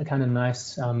kind of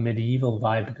nice medieval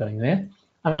vibe going there.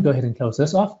 I'm gonna go ahead and close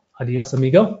this off. Adios,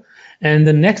 amigo. And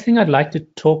the next thing I'd like to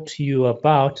talk to you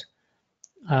about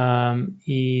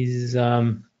is,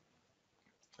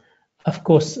 of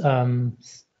course,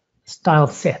 style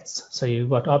sets. So you've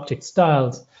got object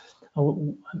styles.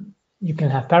 You can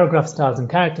have paragraph styles and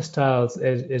character styles,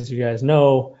 as you guys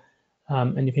know.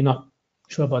 And if you're not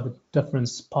sure about the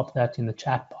difference, pop that in the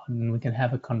chat pod and we can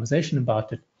have a conversation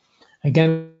about it.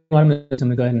 Again, what I'm going to do is I'm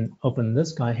going to go ahead and open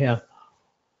this guy here.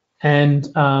 And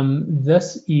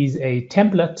this is a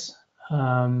template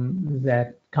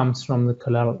that comes from the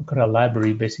Corel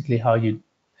library, basically how you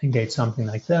engage something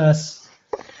like this.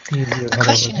 A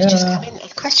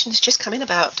question has just come in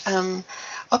about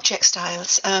object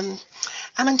styles.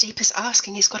 Amandeep is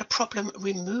asking, he's got a problem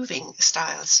removing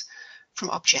styles from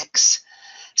objects.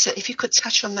 So if you could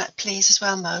touch on that, please, as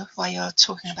well, Mo, while you're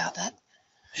talking about that.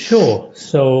 Sure.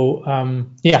 So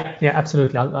yeah,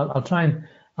 absolutely. I'll try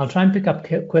and pick up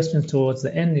questions towards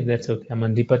the end, if that's okay,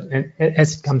 Amandeep. But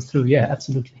as it comes through, yeah,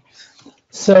 absolutely.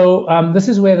 So this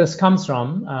is where this comes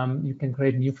from. You can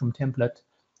create new from template.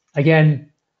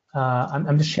 Again,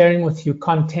 I'm just sharing with you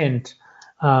content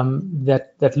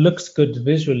that looks good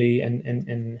visually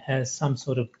and has some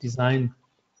sort of design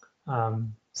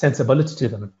sensibility to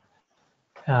them,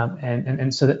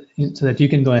 and so that you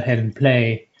can go ahead and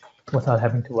play without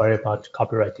having to worry about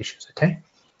copyright issues. Okay,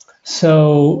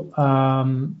 so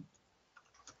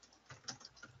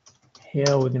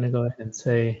here we're going to go ahead and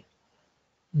say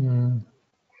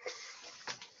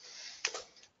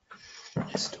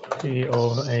a story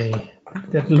or a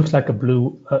that looks like a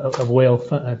whale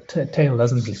tail,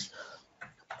 doesn't it?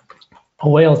 A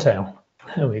whale tail.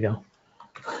 There we go.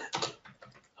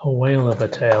 A whale of a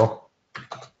tail.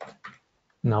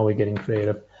 Now we're getting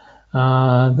creative.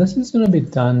 This is going to be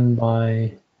done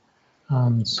by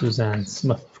Suzanne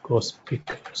Smith, of course,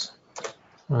 because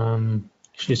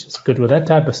she's just good with that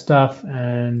type of stuff.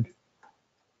 And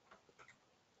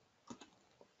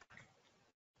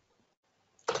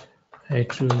a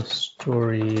true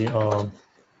story of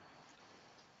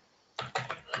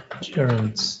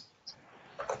endurance,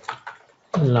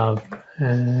 love,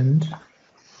 and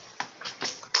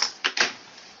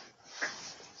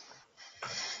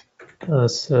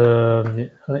is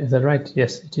that right?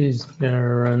 Yes, it is.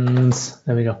 There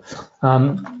we go.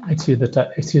 Excuse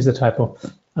the typo.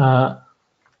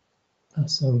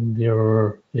 So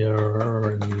there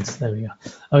we go.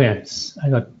 Okay,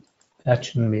 that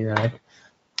shouldn't be right.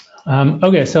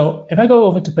 Okay, so if I go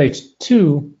over to page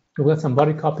 2, we've got some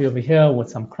body copy over here with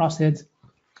some crossheads.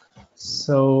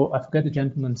 So I forget the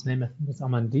gentleman's name. I think it's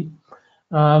Amandeep.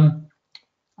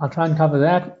 I'll try and cover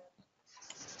that.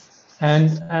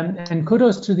 And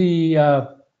kudos to the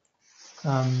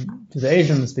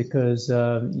Asians, because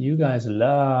you guys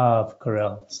love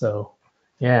Corel. So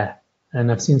yeah,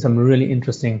 and I've seen some really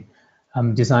interesting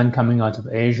design coming out of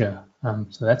Asia.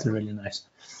 So that's really nice.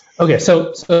 Okay,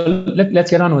 so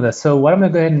let's get on with this. So what I'm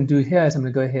going to go ahead and do here is I'm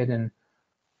going to go ahead and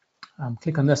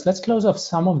click on this. Let's close off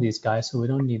some of these guys, so we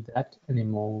don't need that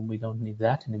anymore. We don't need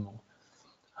that anymore.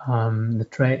 The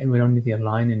tray, and we don't need the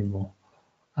align anymore.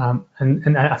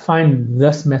 And I find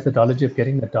this methodology of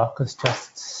getting the dockers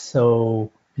just so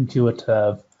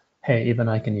intuitive. Hey, even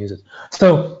I can use it.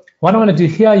 So what I want to do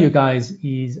here, you guys,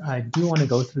 is I do want to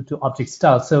go through to object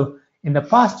style. So in the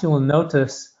past, you will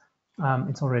notice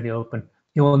it's already open.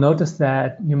 You will notice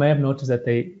that you may have noticed that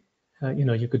they,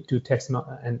 you could do text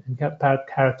and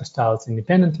character styles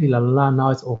independently. Now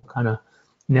it's all kind of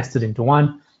nested into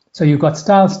one. So you've got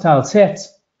style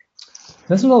sets.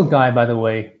 This little guy, by the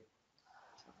way,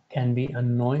 can be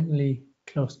annoyingly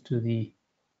close to the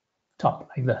top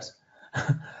like this.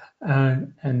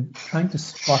 and trying to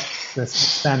spot this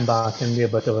expand bar can be a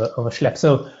bit of a schlep.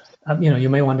 So, you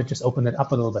may want to just open it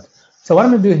up a little bit. So what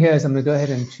I'm going to do here is I'm going to go ahead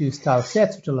and choose style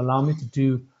sets, which will allow me to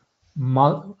do,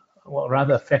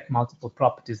 affect multiple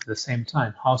properties at the same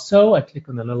time. How so? I click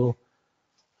on the little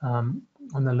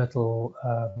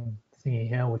thingy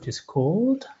here, which is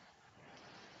called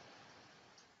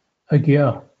a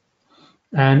gear.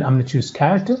 And I'm going to choose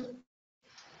character.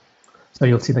 So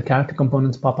you'll see the character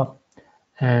components pop up.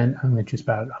 And I'm going to choose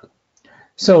paragraph.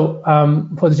 So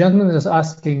for the gentleman that's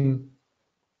asking,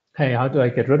 hey, how do I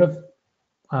get rid of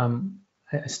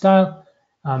a style?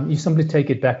 You simply take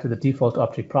it back to the default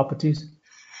object properties.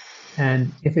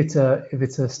 And if it's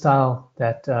a style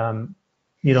that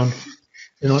you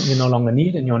no longer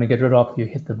need and you want to get rid of, you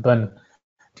hit the button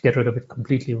to get rid of it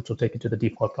completely, which will take you to the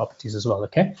default properties as well.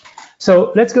 Okay.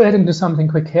 So let's go ahead and do something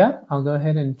quick here. I'll go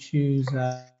ahead and choose.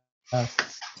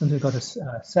 Since we've got a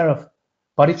serif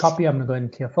body copy, I'm going to go ahead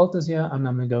and clear filters here, and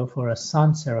I'm going to go for a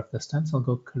sans serif this time. So I'll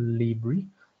go Calibri.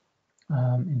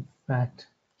 In fact,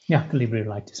 yeah, Calibri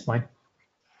light is fine.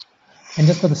 And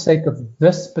just for the sake of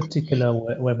this particular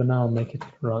webinar, I'll make it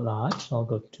large. So I'll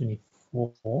go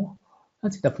 24.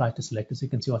 Let's hit apply to select, so you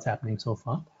can see what's happening so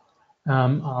far.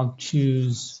 I'll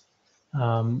choose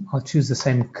the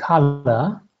same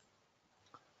color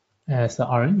as the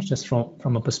orange, just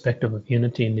from a perspective of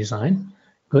unity in design.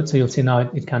 Good, so you'll see now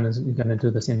it kind of is going to do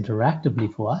this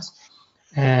interactively for us.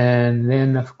 And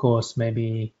then, of course,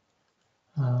 maybe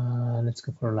let's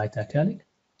go for a light italic.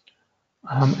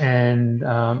 I'm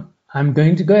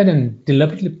going to go ahead and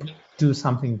deliberately do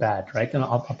something bad, right? And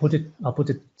I'll put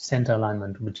it center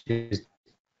alignment, which is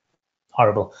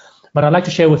horrible. But I'd like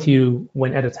to share with you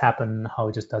when edits happen, how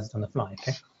it just does it on the fly,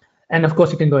 okay? And of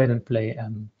course, you can go ahead and play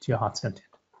to your heart's content.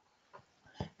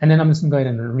 And then I'm just going to go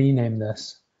ahead and rename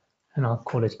this, and I'll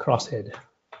call it crosshead.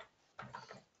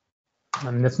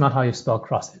 And that's not how you spell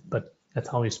crosshead, but that's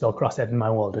how you spell crosshead in my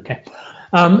world, okay?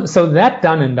 So that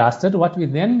done and dusted, what we're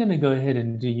then going to go ahead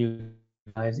and do, you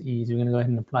guys, is we're going to go ahead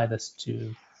and apply this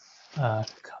to a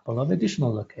couple of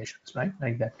additional locations, right?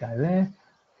 Like that guy there.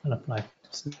 I'll apply it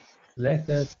to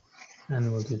selected,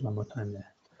 and we'll do it one more time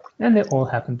there. And they all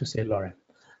happen to say Lauren.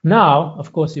 Now,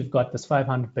 of course, you've got this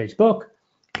 500-page book.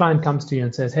 Client comes to you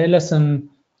and says, hey, listen,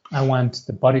 I want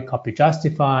the body copy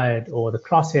justified, or the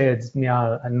crossheads.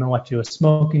 Yeah, I know what you're a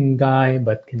smoking guy,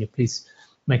 but can you please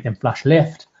make them flush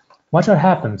left? What will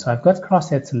happen? So I've got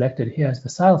crosshead selected here as the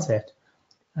style set.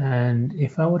 And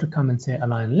if I were to come and say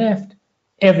align left,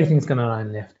 everything's going to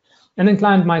align left. And then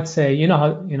client might say, you know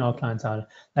how clients are.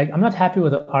 Like, I'm not happy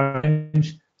with the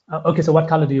orange. Okay, so what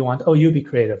color do you want? Oh, you be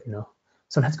creative,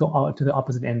 So let's go out to the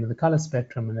opposite end of the color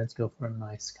spectrum, and let's go for a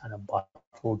nice kind of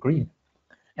bottle green.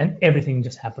 And everything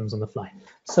just happens on the fly.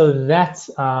 So that's,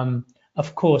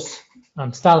 of course,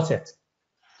 style sets.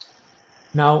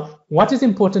 Now, what is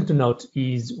important to note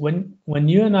is when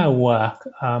you and I work,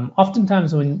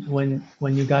 oftentimes when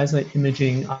you guys are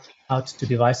imaging out to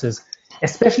devices,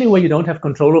 especially where you don't have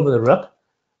control over the RIP,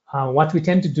 what we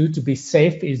tend to do to be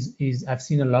safe is I've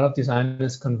seen a lot of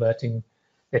designers converting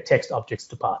their text objects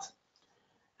to paths.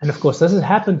 And of course, this has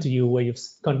happened to you where you've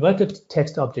converted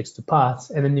text objects to paths,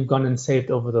 and then you've gone and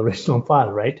saved over the original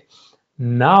file, right?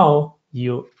 Now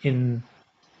you're in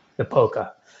the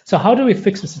poker. So how do we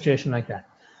fix a situation like that?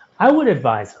 I would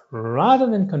advise, rather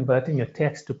than converting your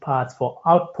text to paths for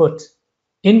output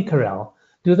in Corel,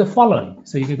 do the following.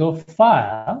 So you could go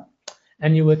File,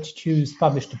 and you would choose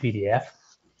Publish to PDF,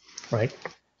 right?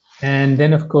 And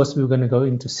then, of course, we're going to go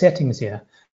into Settings here.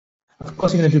 Of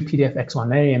course, you're going to do PDF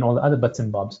X1A and all the other bits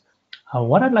and bobs.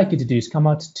 What I'd like you to do is come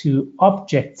out to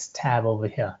Objects tab over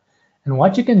here. And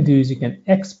what you can do is you can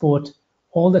export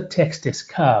all the text as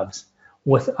curves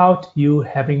without you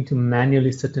having to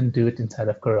manually sit and do it inside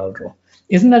of CorelDRAW.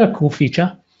 Isn't that a cool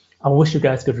feature? I wish you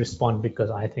guys could respond because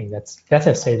I think that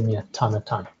has saved me a ton of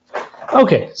time.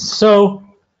 Okay, so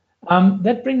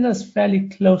that brings us fairly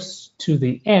close to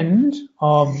the end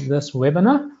of this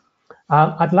webinar.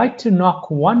 I'd like to knock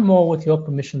one more with your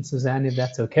permission, Suzanne, if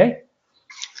that's okay.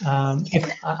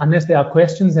 Unless there are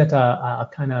questions that are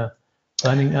kind of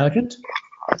burning urgent.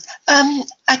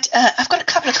 I've got a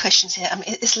couple of questions here.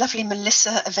 Is lovely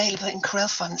Melissa available in Corel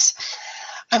fonts?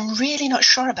 I'm really not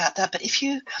sure about that, but if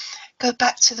you go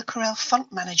back to the Corel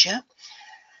Font Manager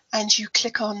and you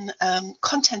click on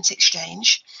Content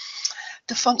Exchange,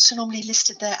 the fonts are normally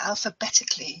listed there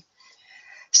alphabetically.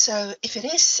 So if it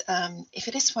is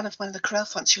one of the Corel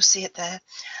fonts, you'll see it there.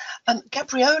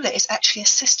 Gabriola is actually a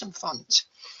system font.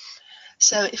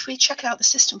 So if we check out the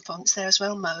system fonts there as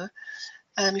well, Mo,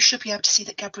 you should be able to see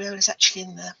that Gabriola is actually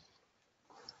in there.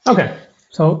 Okay,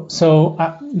 so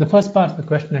the first part of the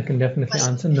question I can definitely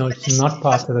answer. No, it's not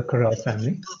part of the Corel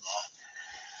family.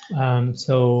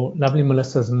 So lovely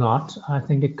Melissa is not. I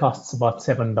think it costs about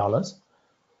 $7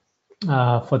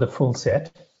 for the full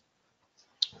set,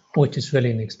 which is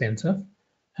really inexpensive.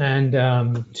 And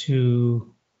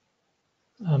to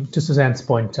Suzanne's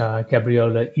point,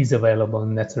 Gabriola is available,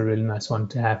 and that's a really nice one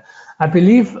to have. I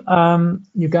believe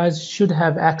you guys should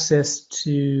have access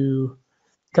to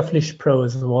Kaflish Pro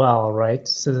as well, right,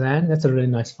 Suzanne? That's a really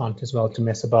nice font as well to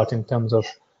mess about in terms of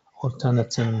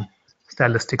alternates and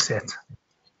stylistic sets.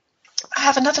 I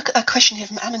have another question here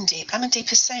from Amandeep.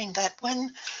 Amandeep is saying that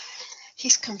when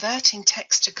he's converting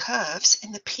text to curves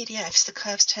in the PDFs, the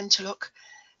curves tend to look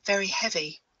very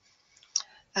heavy.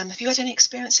 Have you had any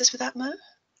experiences with that, Mo?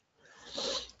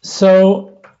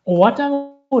 So what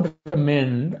I would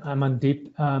recommend,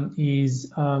 Amandeep,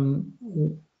 is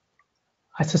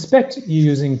I suspect you're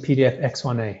using PDF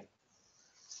X1A.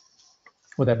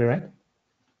 Would that be right?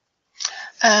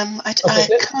 I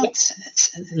can't.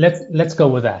 Let's go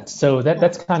with that. So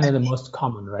that's kind of the most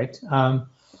common, right?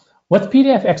 What's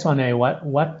PDF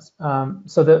X1A?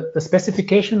 So the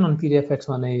specification on PDF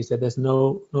X1A is that there's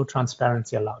no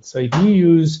transparency allowed. So if you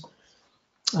use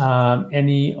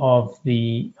any of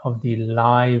the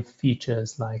live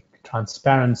features like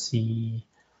transparency,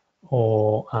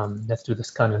 or let's do the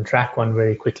scan and track one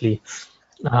very quickly,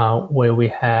 where we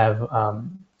have a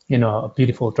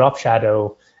beautiful drop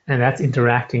shadow, and that's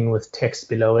interacting with text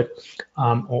below it,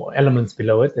 or elements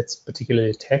below it. That's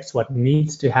particularly text. What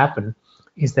needs to happen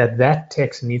is that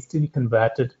text needs to be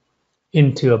converted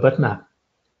into a bitmap,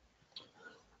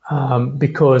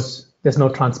 because there's no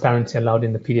transparency allowed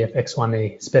in the PDF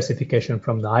X1A specification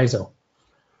from the ISO.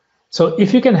 So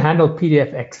if you can handle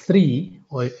PDF X3,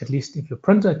 or at least if your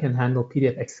printer can handle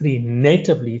PDF X3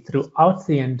 natively throughout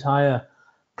the entire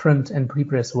print and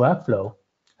prepress workflow,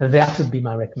 that would be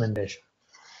my recommendation.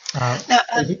 Now,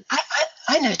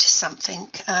 I noticed something,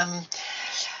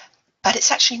 but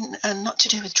it's actually not to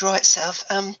do with Draw itself.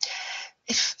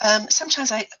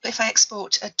 Sometimes if I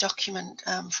export a document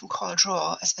from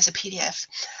CorelDRAW as a PDF,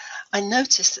 I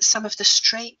notice that some of the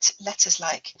straight letters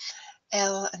like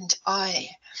L and I,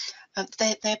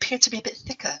 they appear to be a bit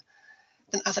thicker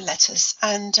than other letters.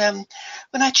 And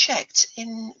when I checked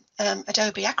in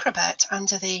Adobe Acrobat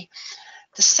under the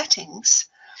settings,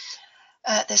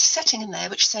 there's a setting in there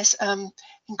which says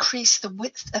increase the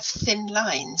width of thin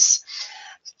lines.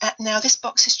 Now this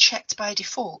box is checked by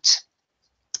default.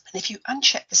 And if you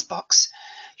uncheck this box,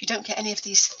 you don't get any of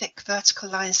these thick vertical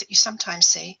lines that you sometimes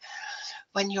see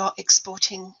when you're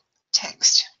exporting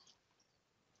text.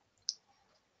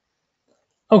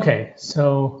 Okay,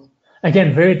 so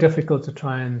again, very difficult to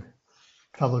try and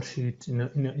troubleshoot in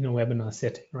a webinar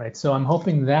setting, right? So I'm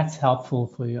hoping that's helpful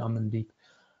for you, Amandeep.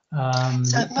 So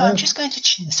Mo, I'm just going to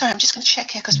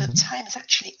check here because the time is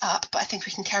actually up, but I think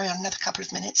we can carry on another couple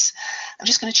of minutes. I'm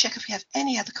just going to check if we have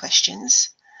any other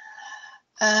questions.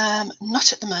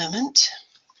 Not at the moment.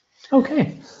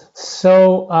 Okay,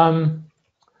 so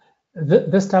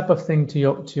this type of thing, to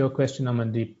your question,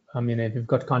 Amandeep, I mean, if you've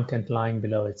got content lying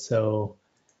below it, so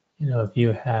if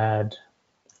you had,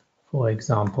 for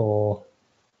example,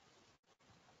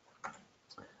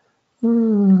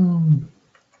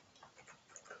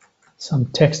 some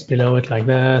text below it like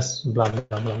this, blah, blah,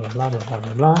 blah, blah, blah, blah, blah,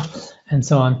 blah, blah, and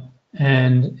so on.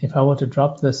 And if I were to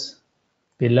drop this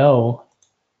below,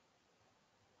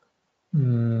 where do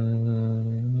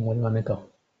you want to go?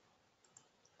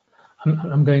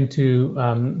 I'm going to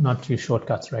not use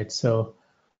shortcuts, right? So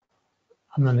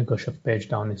I'm going to go shift page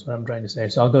down is what I'm trying to say.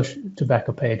 So I'll go to back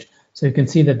a page. So you can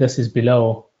see that this is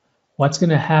below. What's going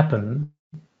to happen,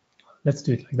 let's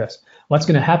do it like this. What's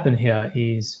going to happen here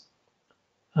is,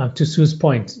 to Sue's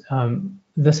point,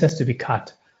 this has to be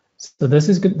cut. So this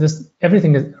is good.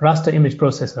 Everything is raster image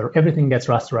processor. Everything gets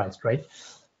rasterized, right?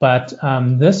 But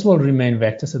this will remain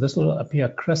vector, so this will appear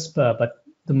crisper. But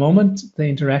the moment the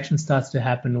interaction starts to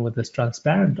happen with this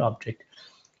transparent object,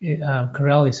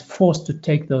 Corel is forced to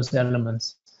take those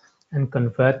elements and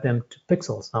convert them to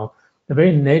pixels. Now, the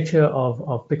very nature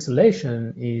of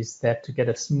pixelation is that to get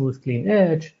a smooth, clean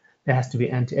edge, there has to be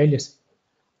anti-aliasing.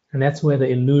 And that's where the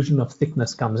illusion of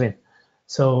thickness comes in.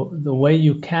 So the way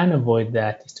you can avoid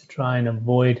that is to try and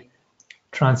avoid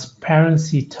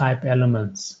transparency type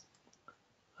elements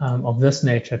of this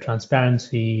nature,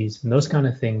 transparencies and those kind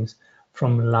of things,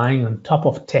 from lying on top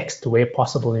of text where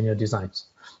possible in your designs.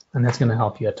 And that's going to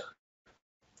help you a ton.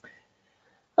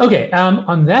 Okay,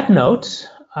 on that note,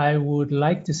 I would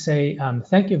like to say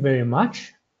thank you very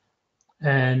much.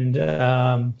 And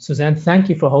Suzanne, thank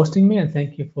you for hosting me, and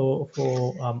thank you for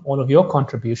all of your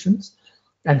contributions.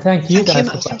 And thank you guys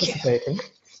for participating.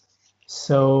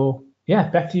 So yeah,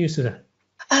 back to you, Suzanne.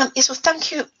 Yes, well,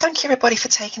 thank you everybody for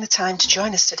taking the time to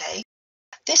join us today.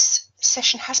 This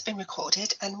session has been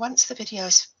recorded, and once the video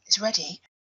is ready,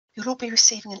 you'll all be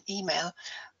receiving an email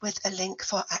with a link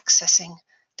for accessing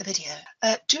the video.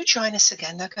 Do join us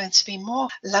again. There are going to be more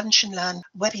Lunch and Learn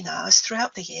webinars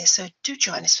throughout the year, so do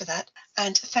join us for that.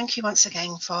 And thank you once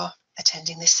again for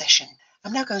attending this session.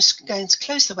 I'm now going to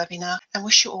close the webinar and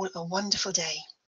wish you all a wonderful day.